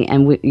on me,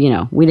 and we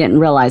didn't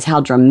realize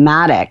how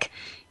dramatic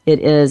it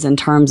is in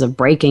terms of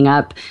breaking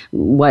up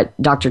what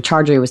Dr.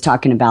 Chaudhry was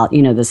talking about, the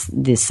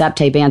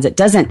septate bands. It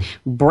doesn't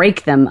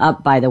break them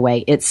up, by the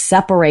way. It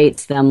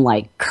separates them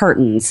like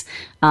curtains,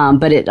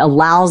 but it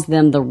allows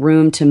them the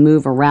room to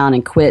move around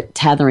and quit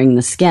tethering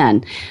the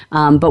skin.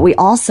 But we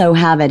also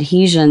have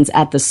adhesions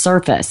at the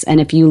surface. And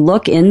if you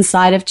look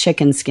inside of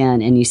chicken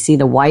skin and you see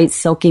the white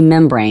silky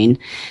membrane,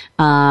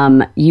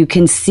 you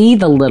can see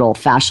the little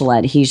fascial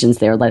adhesions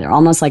there. They're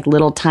almost like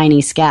little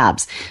tiny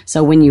scabs.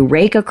 So when you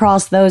rake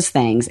across those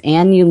things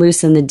and you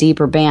loosen the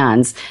deeper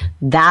bands,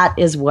 that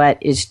is what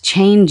is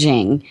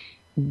changing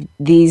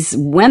these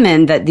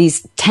women, that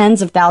these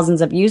tens of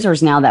thousands of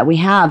users now that we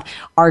have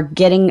are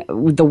getting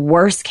the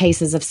worst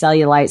cases of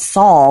cellulite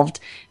solved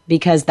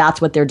because that's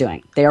what they're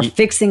doing. They are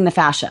fixing the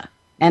fascia.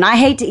 And I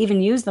hate to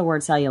even use the word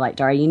cellulite,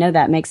 Dari.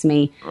 That makes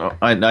me.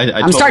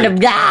 I'm starting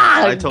to.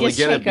 I totally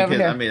get it because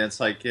it's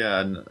like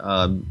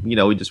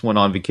we just went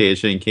on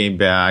vacation, came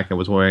back, and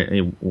was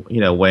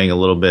weighing a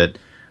little bit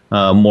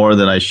more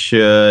than I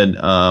should.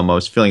 I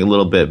was feeling a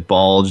little bit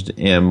bulged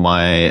in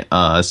my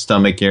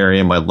stomach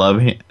area, my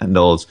love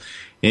handles,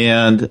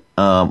 and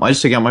I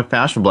just took out my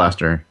fascia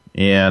blaster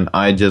and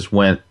I just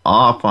went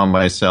off on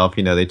myself.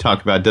 They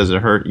talk about, does it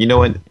hurt? You know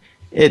what?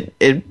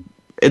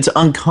 It's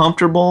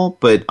uncomfortable,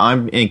 but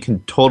I'm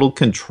in total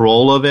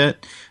control of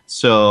it.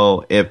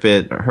 So if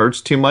it hurts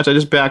too much, I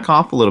just back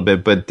off a little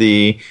bit. But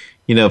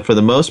for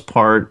the most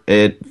part,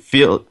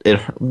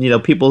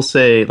 people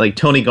say, like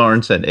Tony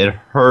Garn said, it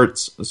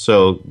hurts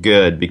so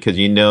good because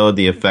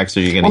the effects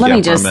that you're going to get from it. Let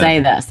me just say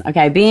this.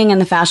 Okay, being in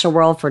the fascia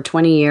world for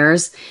 20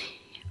 years,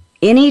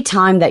 any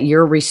time that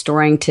you're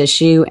restoring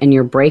tissue and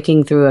you're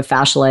breaking through a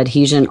fascial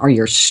adhesion or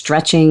you're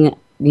stretching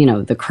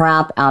the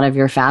crap out of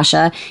your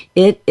fascia,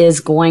 it is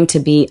going to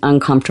be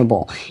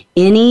uncomfortable.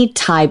 Any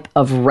type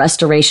of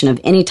restoration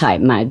of any type,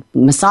 my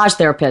massage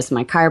therapist,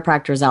 my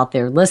chiropractors out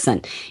there,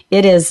 listen,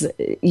 it is,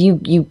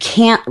 you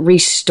can't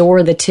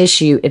restore the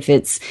tissue if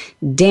it's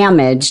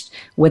damaged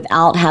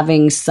without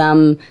having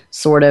some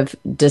sort of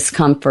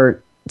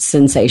discomfort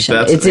sensation.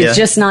 It's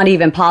just not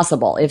even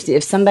possible.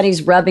 If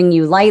somebody's rubbing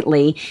you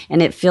lightly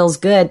and it feels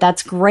good,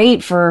 that's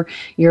great for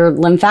your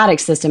lymphatic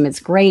system.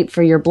 It's great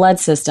for your blood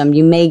system.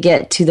 You may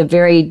get to the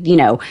very,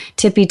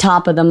 tippy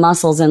top of the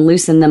muscles and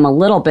loosen them a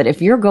little bit.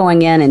 If you're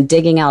going in and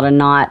digging out a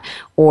knot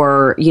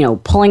or,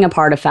 pulling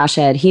apart a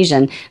fascia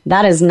adhesion,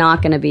 that is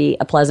not going to be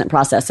a pleasant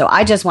process. So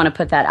I just want to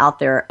put that out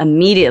there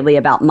immediately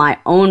about my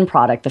own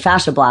product, the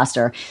Fascia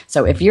Blaster.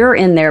 So if you're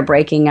in there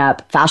breaking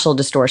up fascial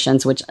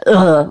distortions, which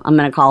I'm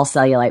going to call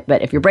cellulite,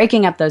 but if you're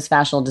breaking up those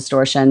fascial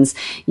distortions,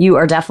 you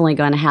are definitely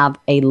going to have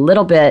a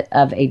little bit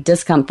of a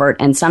discomfort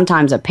and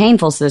sometimes a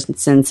painful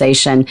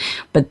sensation,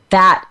 but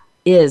that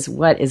is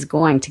what is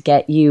going to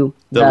get you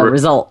the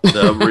result.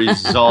 The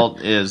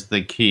result is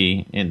the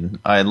key. And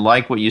I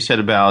like what you said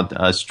about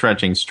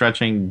stretching.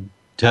 Stretching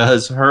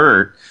does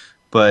hurt,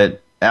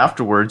 but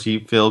afterwards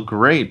you feel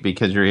great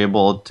because you're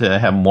able to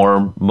have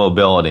more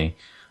mobility.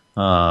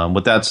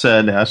 With that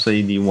said,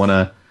 Ashley, do you want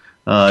to...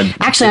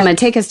 Actually, I'm going to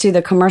take us to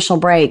the commercial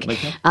break.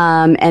 Okay.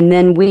 And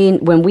then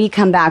when we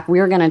come back,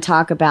 we're going to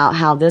talk about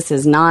how this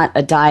is not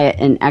a diet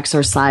and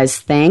exercise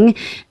thing.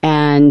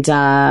 And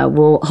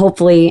we'll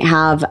hopefully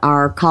have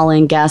our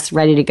call-in guests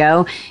ready to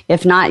go.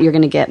 If not, you're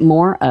going to get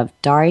more of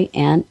Dari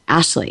and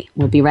Ashley.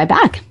 We'll be right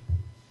back.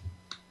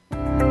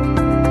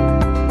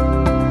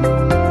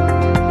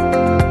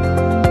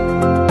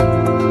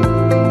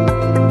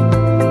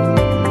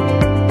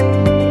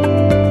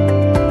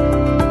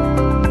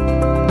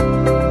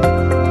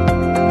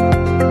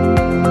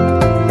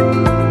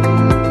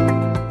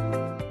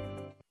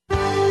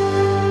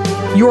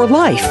 Your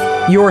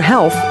life, your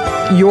health,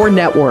 your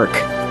network.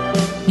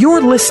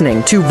 You're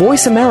listening to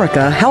Voice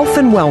America Health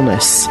and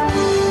Wellness.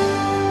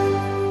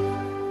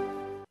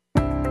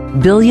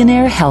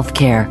 Billionaire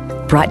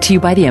Healthcare, brought to you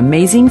by the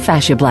amazing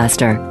Fascia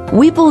Blaster.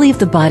 We believe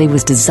the body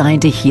was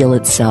designed to heal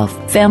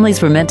itself.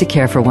 Families were meant to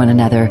care for one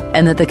another,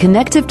 and that the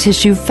connective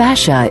tissue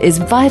fascia is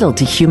vital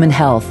to human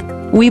health.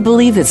 We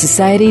believe that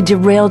society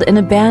derailed and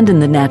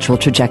abandoned the natural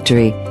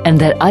trajectory, and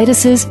that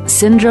itises,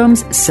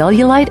 syndromes,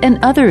 cellulite,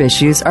 and other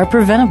issues are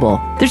preventable.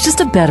 There's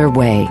just a better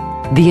way.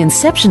 The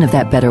inception of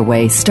that better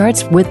way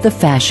starts with the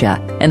fascia,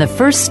 and the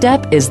first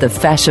step is the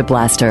Fascia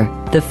Blaster.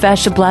 The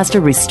Fascia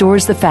Blaster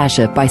restores the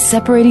fascia by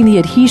separating the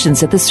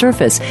adhesions at the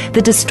surface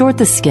that distort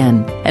the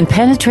skin and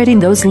penetrating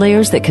those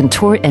layers that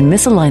contort and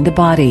misalign the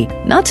body.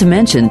 Not to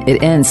mention,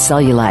 it ends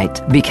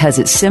cellulite because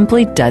it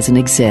simply doesn't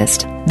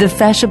exist. The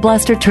Fascia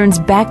Blaster turns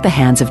back the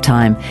hands of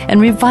time and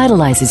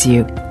revitalizes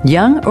you.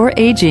 Young or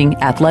aging,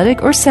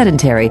 athletic or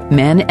sedentary,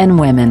 men and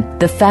women,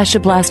 the Fascia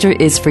Blaster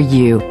is for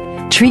you.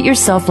 Treat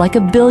yourself like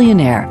a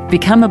billionaire.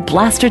 Become a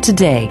blaster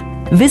today.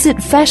 Visit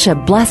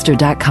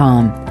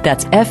fasciablaster.com.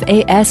 That's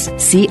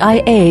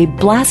FASCIA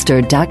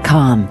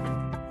blaster.com.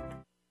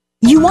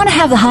 You want to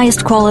have the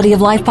highest quality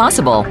of life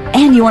possible,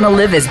 and you want to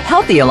live as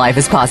healthy a life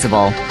as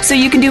possible, so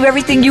you can do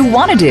everything you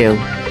want to do.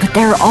 But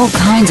there are all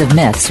kinds of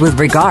myths with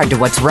regard to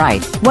what's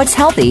right, what's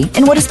healthy,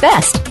 and what is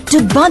best.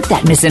 Debunk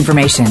that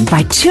misinformation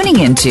by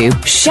tuning into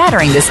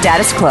Shattering the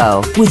Status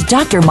Quo with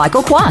Dr.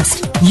 Michael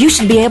Quast. You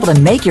should be able to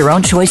make your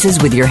own choices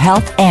with your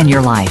health and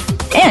your life.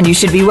 And you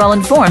should be well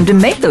informed to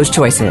make those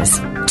choices.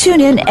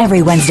 Tune in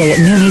every Wednesday at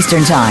noon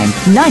Eastern Time,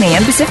 9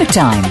 a.m. Pacific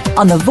Time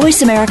on the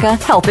Voice America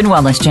Health and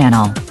Wellness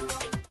Channel.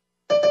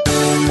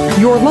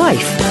 Your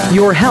life,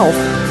 your health,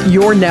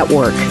 your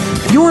network.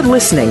 You're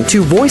listening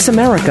to Voice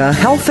America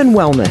Health and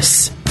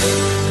Wellness.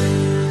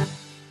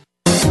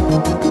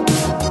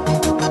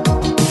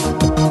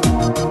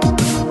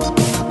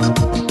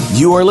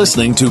 You are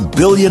listening to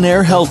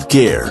Billionaire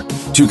Healthcare.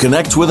 To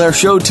connect with our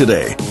show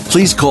today,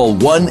 please call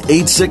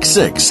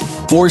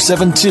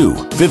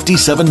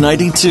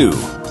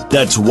 1-866-472-5792.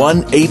 That's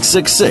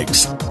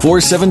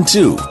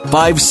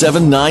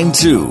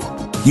 1-866-472-5792.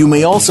 You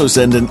may also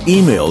send an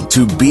email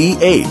to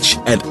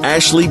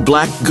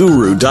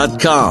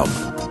bh@ashleyblackguru.com.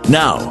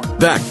 Now,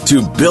 back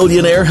to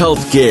Billionaire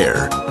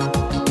Healthcare.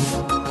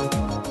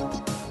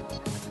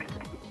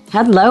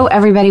 Hello,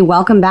 everybody.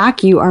 Welcome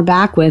back. You are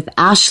back with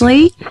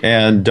Ashley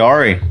and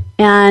Dari.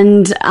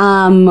 And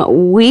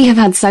we have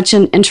had such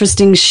an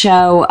interesting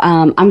show.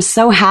 I'm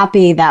so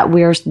happy that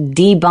we're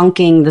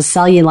debunking the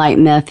cellulite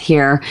myth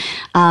here.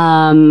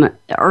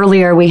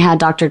 Earlier, we had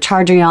Dr.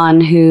 Chaudhry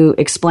on who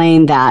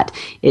explained that,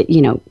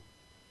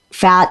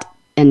 fat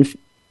and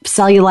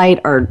cellulite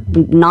are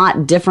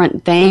not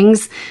different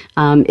things,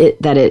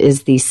 that it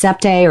is the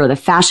septae or the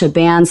fascia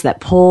bands that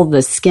pull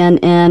the skin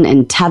in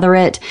and tether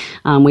it.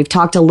 We've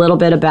talked a little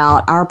bit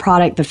about our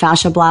product, the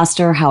Fascia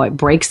Blaster, how it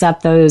breaks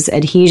up those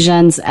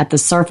adhesions at the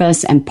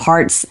surface and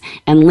parts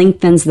and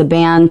lengthens the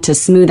band to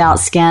smooth out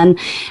skin.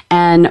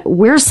 And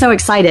we're so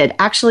excited.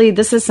 Actually,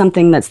 this is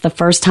something that's the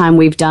first time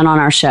we've done on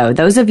our show.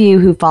 Those of you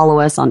who follow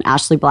us on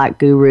Ashley Black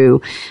Guru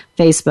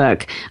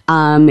Facebook,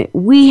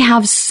 we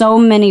have so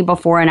many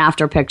before and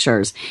after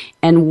pictures.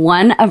 And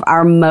one of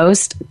our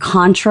most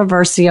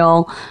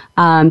controversial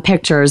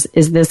pictures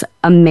is this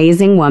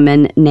amazing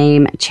woman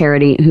named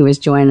Charity, who is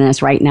joining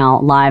us right now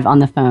live on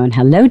the phone.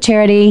 Hello,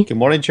 Charity. Good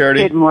morning,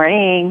 Charity. Good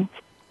morning.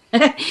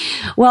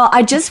 Well,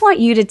 I just want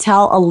you to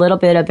tell a little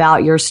bit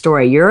about your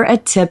story. You're a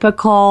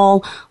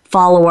typical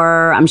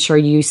follower. I'm sure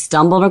you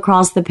stumbled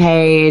across the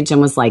page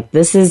and was like,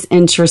 this is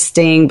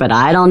interesting, but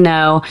I don't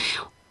know.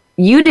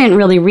 You didn't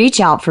really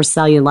reach out for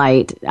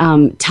cellulite.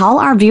 Tell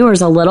our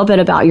viewers a little bit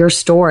about your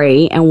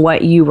story and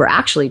what you were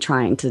actually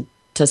trying to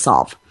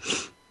solve.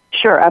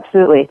 Sure,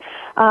 absolutely.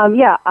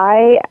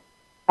 I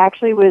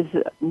actually was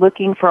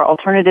looking for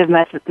alternative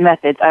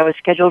methods. I was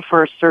scheduled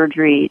for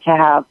surgery to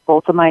have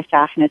both of my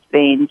saphenous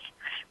veins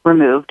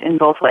removed in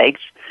both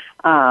legs.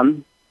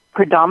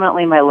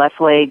 Predominantly, my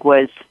left leg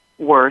was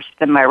worse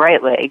than my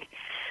right leg.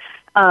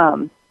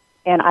 And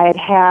I had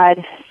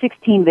had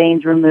 16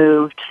 veins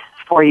removed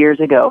 4 years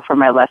ago from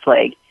my left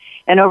leg.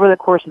 And over the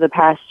course of the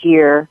past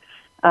year,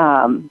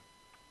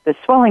 the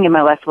swelling in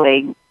my left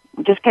leg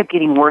just kept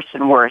getting worse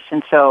and worse.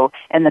 And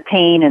the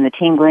pain and the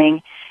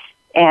tingling,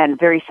 and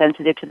very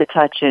sensitive to the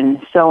touch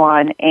and so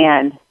on.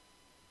 And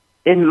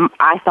then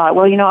I thought,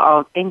 well,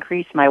 I'll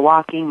increase my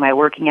walking, my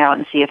working out,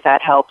 and see if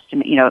that helps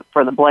to,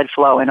 for the blood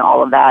flow and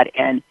all of that.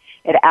 And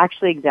it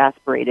actually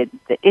exacerbated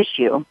the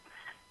issue.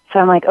 So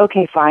I'm like,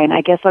 okay, fine.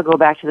 I guess I'll go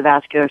back to the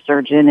vascular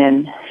surgeon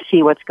and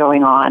see what's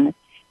going on.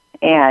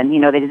 And,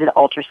 they did an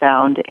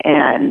ultrasound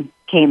and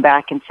came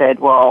back and said,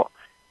 well,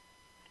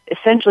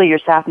 essentially your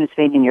saphenous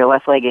vein in your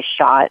left leg is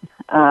shot.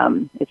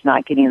 It's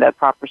not getting the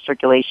proper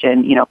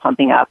circulation,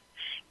 pumping up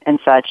and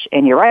such.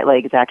 And your right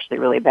leg is actually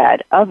really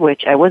bad, of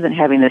which I wasn't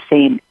having the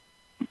same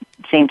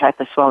type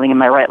of swelling in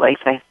my right leg.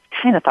 So I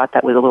kind of thought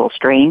that was a little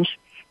strange.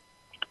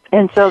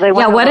 And so they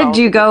went. Yeah, what did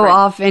you go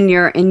off in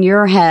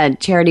your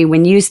head, Charity,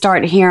 when you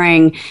start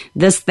hearing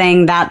this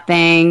thing, that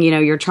thing?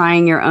 You're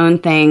trying your own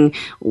thing.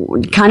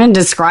 Kind of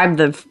describe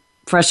the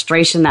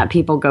frustration that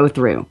people go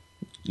through.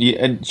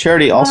 Yeah, and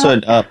Charity also,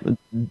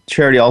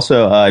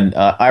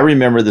 I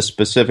remember this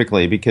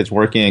specifically because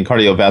working in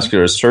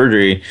cardiovascular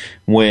surgery,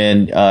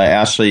 when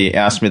Ashley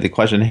asked me the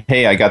question,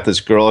 "Hey, I got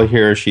this girl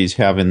here. She's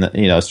having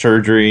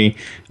surgery,"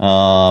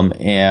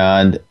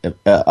 and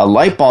a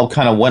light bulb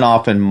kind of went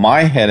off in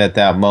my head at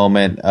that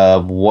moment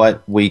of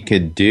what we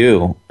could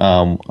do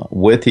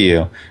with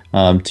you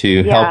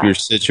to help your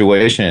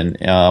situation.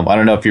 I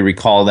don't know if you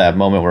recall that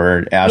moment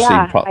where Ashley.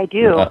 Yeah, I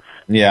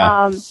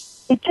do.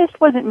 It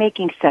just wasn't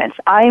making sense.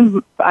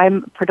 I'm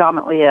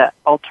predominantly a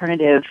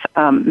alternative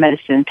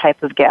medicine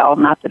type of gal.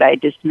 Not that I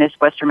dismiss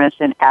Western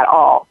medicine at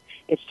all.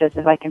 It's just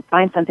if I can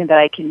find something that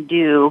I can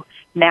do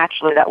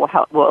naturally that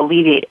will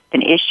alleviate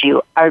an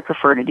issue, I would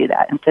prefer to do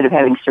that instead of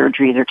having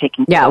surgeries or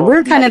taking. Yeah,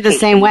 we're kind of the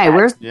same way.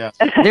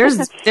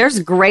 There's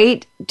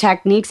great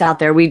techniques out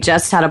there. We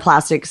just had a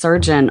plastic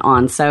surgeon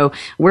on, so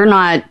we're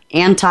not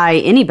anti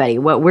anybody.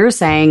 What we're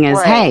saying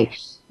is, hey,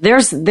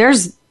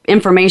 there's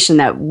information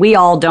that we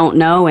all don't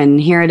know, and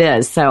here it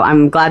is. So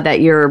I'm glad that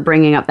you're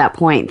bringing up that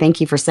point.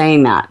 Thank you for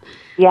saying that.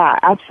 Yeah,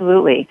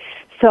 absolutely.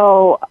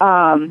 So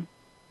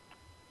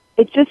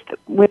it's just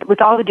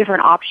with all the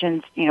different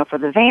options, for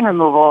the vein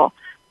removal,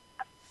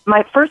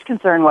 my first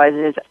concern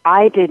is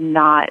I did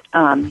not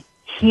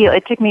heal.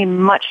 It took me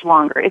much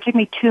longer. It took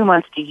me 2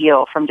 months to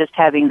heal from just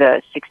having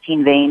the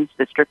 16 veins,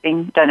 the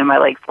stripping done in my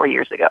leg 4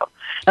 years ago.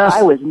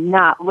 I was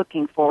not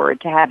looking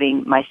forward to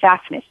having my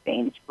saphenous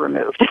veins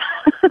removed.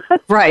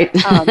 Right.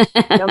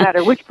 No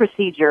matter which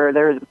procedure,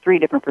 there were 3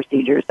 different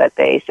procedures that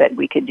they said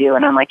we could do.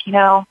 And I'm like,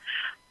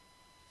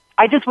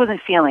 I just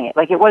wasn't feeling it.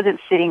 Like, it wasn't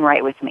sitting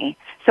right with me.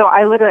 So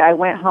I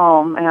went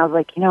home and I was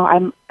like,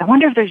 I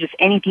wonder if there's just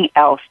anything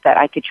else that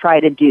I could try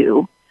to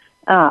do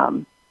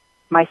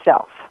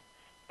myself.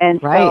 And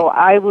so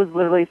I was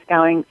literally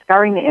scouring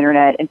the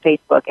internet and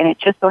Facebook, and it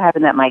just so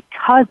happened that my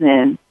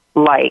cousin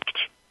liked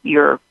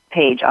your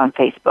page on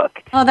Facebook.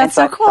 Oh, that's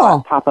so cool. I saw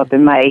it pop up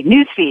in my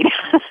newsfeed.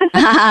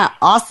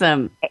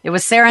 Awesome. It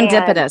was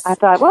serendipitous. And I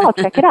thought, well, I'll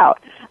check it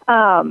out.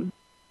 And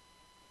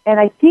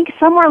I think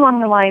somewhere along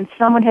the line,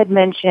 someone had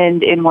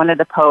mentioned in one of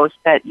the posts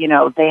that,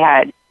 they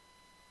had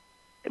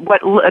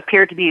what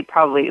appeared to be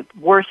probably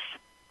worse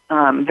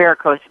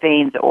varicose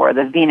veins or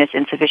the venous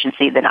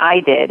insufficiency than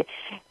I did,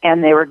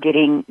 and they were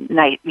getting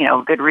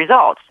good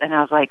results. And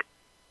I was like,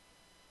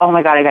 oh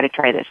my God, I got to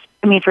try this.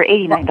 I mean, for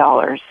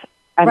 $89.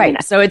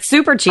 So it's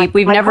super cheap.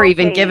 We've never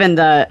even given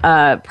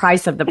the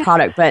price of the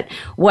product. But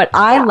what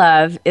I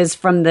love is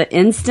from the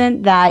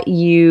instant that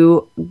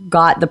you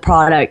got the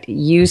product,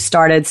 you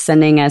started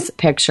sending us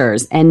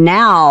pictures. And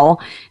now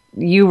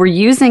you were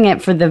using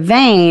it for the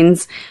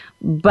veins,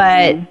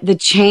 but the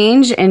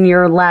change in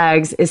your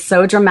legs is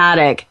so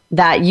dramatic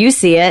that you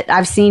see it.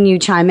 I've seen you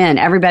chime in.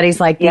 Everybody's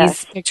like,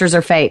 these pictures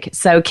are fake.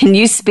 So can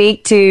you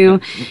speak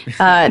to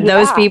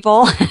those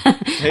people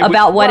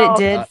about what it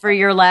did for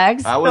your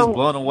legs? I was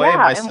blown away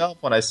myself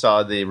when I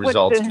saw the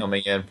results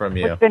coming in from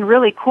you. What's been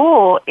really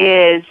cool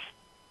is,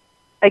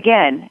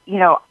 again,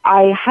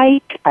 I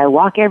hike, I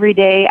walk every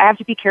day. I have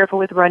to be careful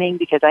with running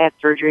because I had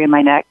surgery in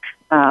my neck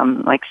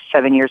like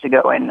 7 years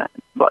ago, and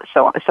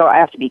so I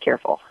have to be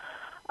careful.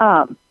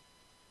 And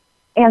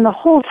the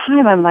whole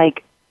time I'm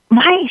like,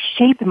 my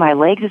shape in my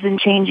legs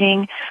isn't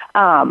changing.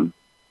 Of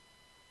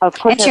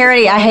course, and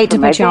Charity, I hate to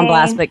put you on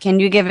blast, but can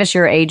you give us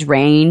your age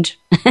range?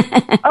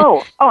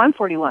 Oh, I'm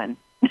 41.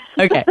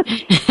 Okay.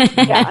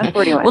 Yeah, I'm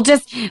 41. Well,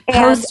 just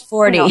post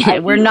 40.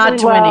 We're not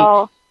 20.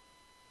 Well,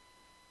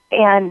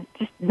 and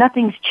just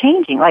nothing's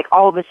changing, like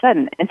all of a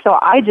sudden. And so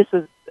I just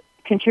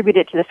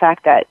contributed to the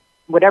fact that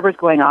whatever's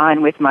going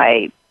on with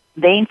my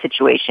vein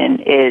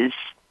situation is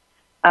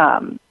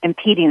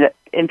impeding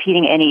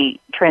any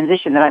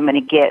transition that I'm going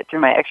to get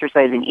through my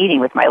exercise and eating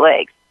with my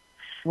legs.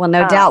 Well,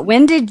 no doubt.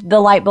 When did the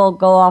light bulb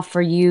go off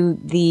for you,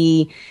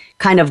 the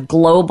kind of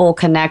global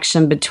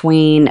connection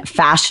between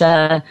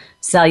fascia,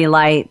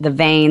 cellulite, the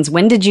veins?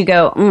 When did you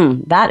go,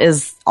 that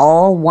is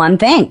all one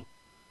thing?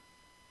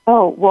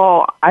 Oh,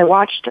 well, I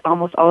watched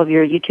almost all of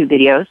your YouTube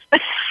videos.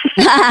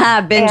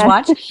 Binge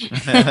watch.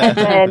 And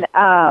then,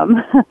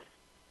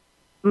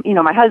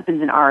 my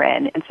husband's an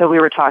RN, and so we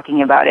were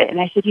talking about it. And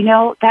I said,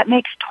 that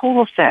makes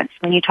total sense.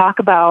 When you talk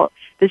about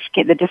the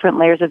skin, the different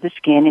layers of the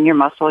skin and your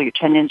muscle, your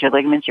tendons, your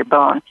ligaments, your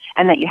bone,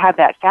 and that you have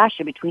that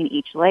fascia between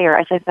each layer,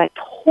 I said, that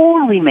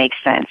totally makes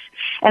sense.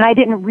 And I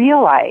didn't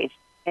realize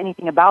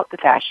anything about the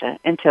fascia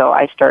until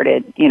I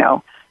started,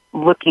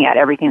 looking at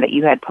everything that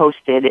you had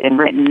posted and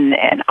written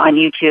and on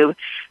YouTube.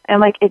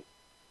 And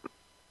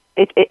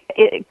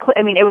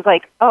it was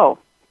like, oh,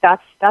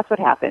 that's what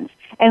happens.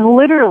 And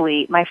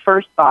literally my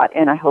first thought,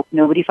 and I hope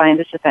nobody finds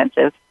this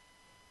offensive,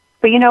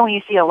 but when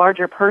you see a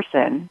larger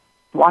person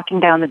walking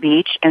down the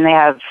beach and they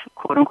have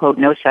quote unquote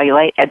no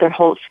cellulite and their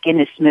whole skin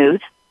is smooth.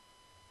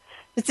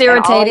 It's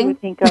irritating. All I would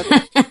think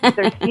of,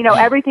 there's,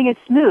 everything is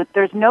smooth.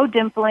 There's no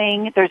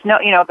dimpling. There's no,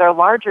 they're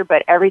larger,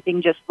 but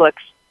everything just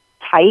looks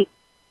tight.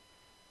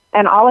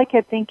 And all I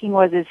kept thinking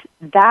was, so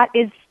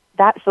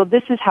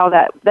this is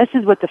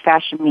what the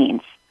fascia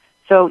means.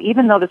 So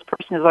even though this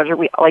person is larger,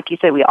 like you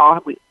said, we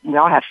all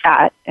have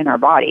fat in our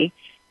body,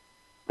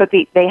 but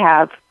they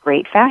have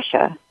great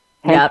fascia.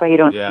 Hence why you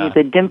don't see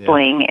the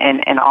dimpling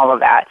and all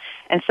of that.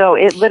 And so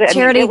it literally...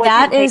 Charity,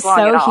 that is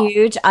so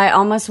huge. I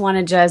almost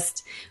want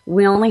to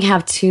we only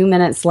have 2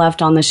 minutes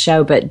left on the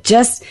show, but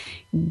just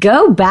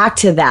go back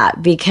to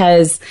that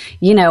because,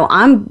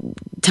 I'm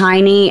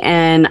tiny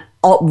and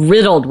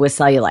riddled with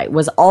cellulite,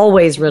 was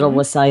always riddled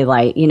with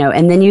cellulite,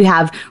 and then you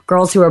have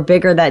girls who are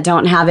bigger that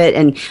don't have it.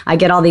 And I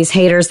get all these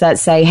haters that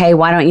say, hey,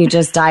 why don't you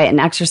just diet and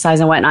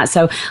exercise and whatnot?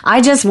 So I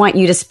just want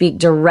you to speak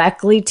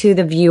directly to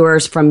the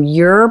viewers from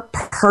your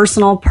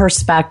personal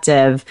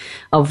perspective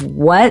of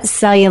what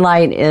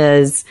cellulite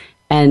is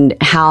and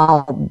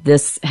how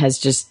this has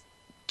just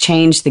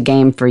changed the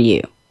game for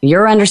you.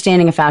 Your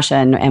understanding of fascia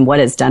and what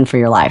it's done for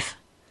your life.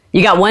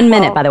 You got 1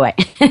 minute, by the way.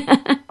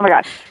 Oh my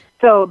gosh.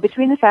 So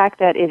between the fact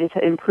that it has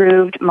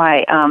improved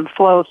my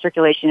flow of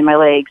circulation in my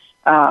legs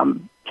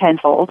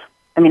tenfold,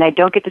 I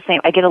don't get the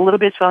same. I get a little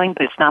bit of swelling,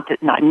 but it's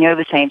not near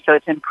the same. So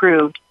it's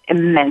improved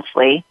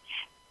immensely,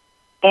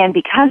 and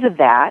because of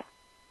that,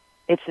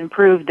 it's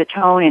improved the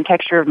tone and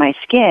texture of my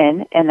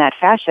skin and that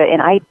fascia.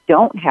 And I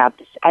don't have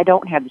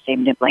the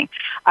same dimpling.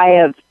 I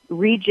have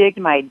rejigged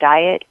my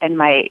diet and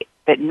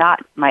but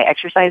not my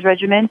exercise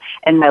regimen,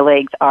 and my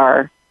legs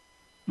are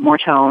more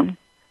toned.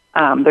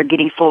 They're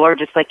getting fuller,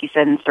 just like you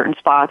said, in certain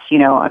spots.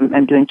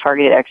 I'm doing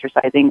targeted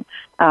exercising.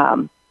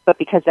 But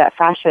because that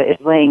fascia is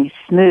laying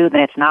smooth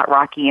and it's not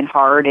rocky and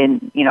hard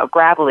and,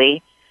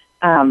 gravelly,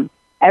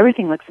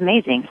 everything looks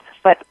amazing.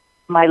 But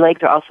my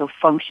legs are also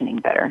functioning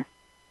better.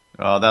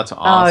 Oh, that's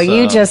awesome. Oh,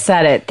 you just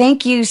said it.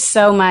 Thank you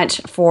so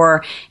much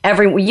for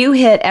you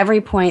hit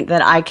every point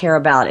that I care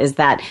about is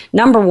that,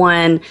 number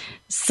one,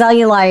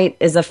 cellulite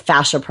is a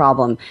fascia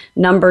problem.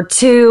 Number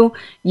two,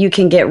 you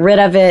can get rid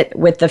of it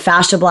with the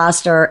fascia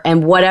blaster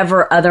and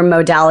whatever other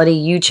modality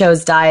you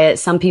chose diet.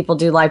 Some people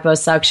do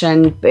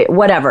liposuction,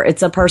 whatever.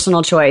 It's a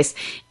personal choice.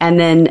 And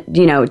then,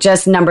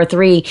 just number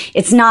three,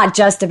 it's not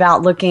just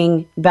about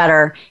looking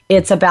better.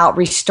 It's about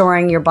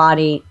restoring your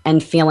body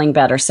and feeling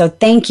better. So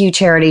thank you,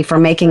 Charity, for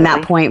making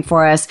that point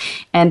for us.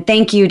 And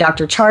thank you,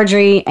 Dr.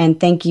 Chaudhry. And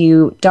thank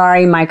you,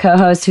 Dari, my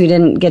co-host, who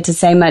didn't get to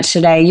say much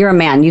today. You're a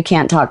man. You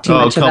can't talk too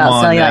much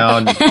about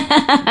cellulite.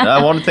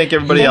 I want to thank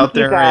everybody out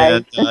there.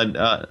 And,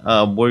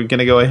 we're going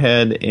to go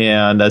ahead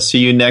and see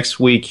you next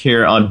week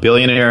here on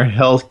Billionaire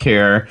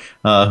Healthcare.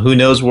 Who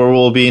knows where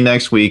we'll be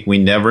next week? We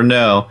never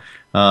know.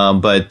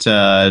 But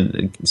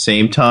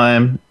same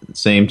time,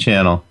 same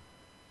channel.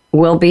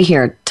 We'll be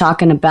here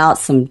talking about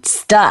some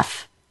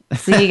stuff.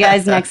 See you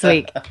guys next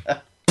week.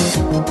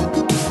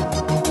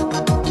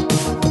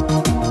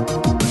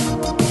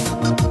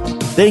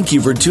 Thank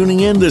you for tuning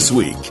in this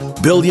week.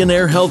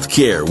 Billionaire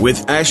Healthcare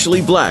with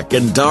Ashley Black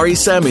and Dari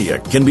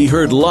Samia can be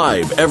heard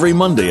live every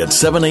Monday at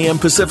 7 a.m.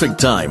 Pacific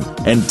Time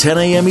and 10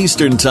 a.m.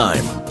 Eastern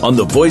Time on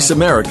the Voice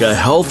America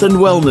Health and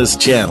Wellness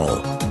Channel.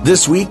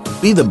 This week,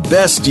 be the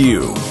best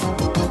you.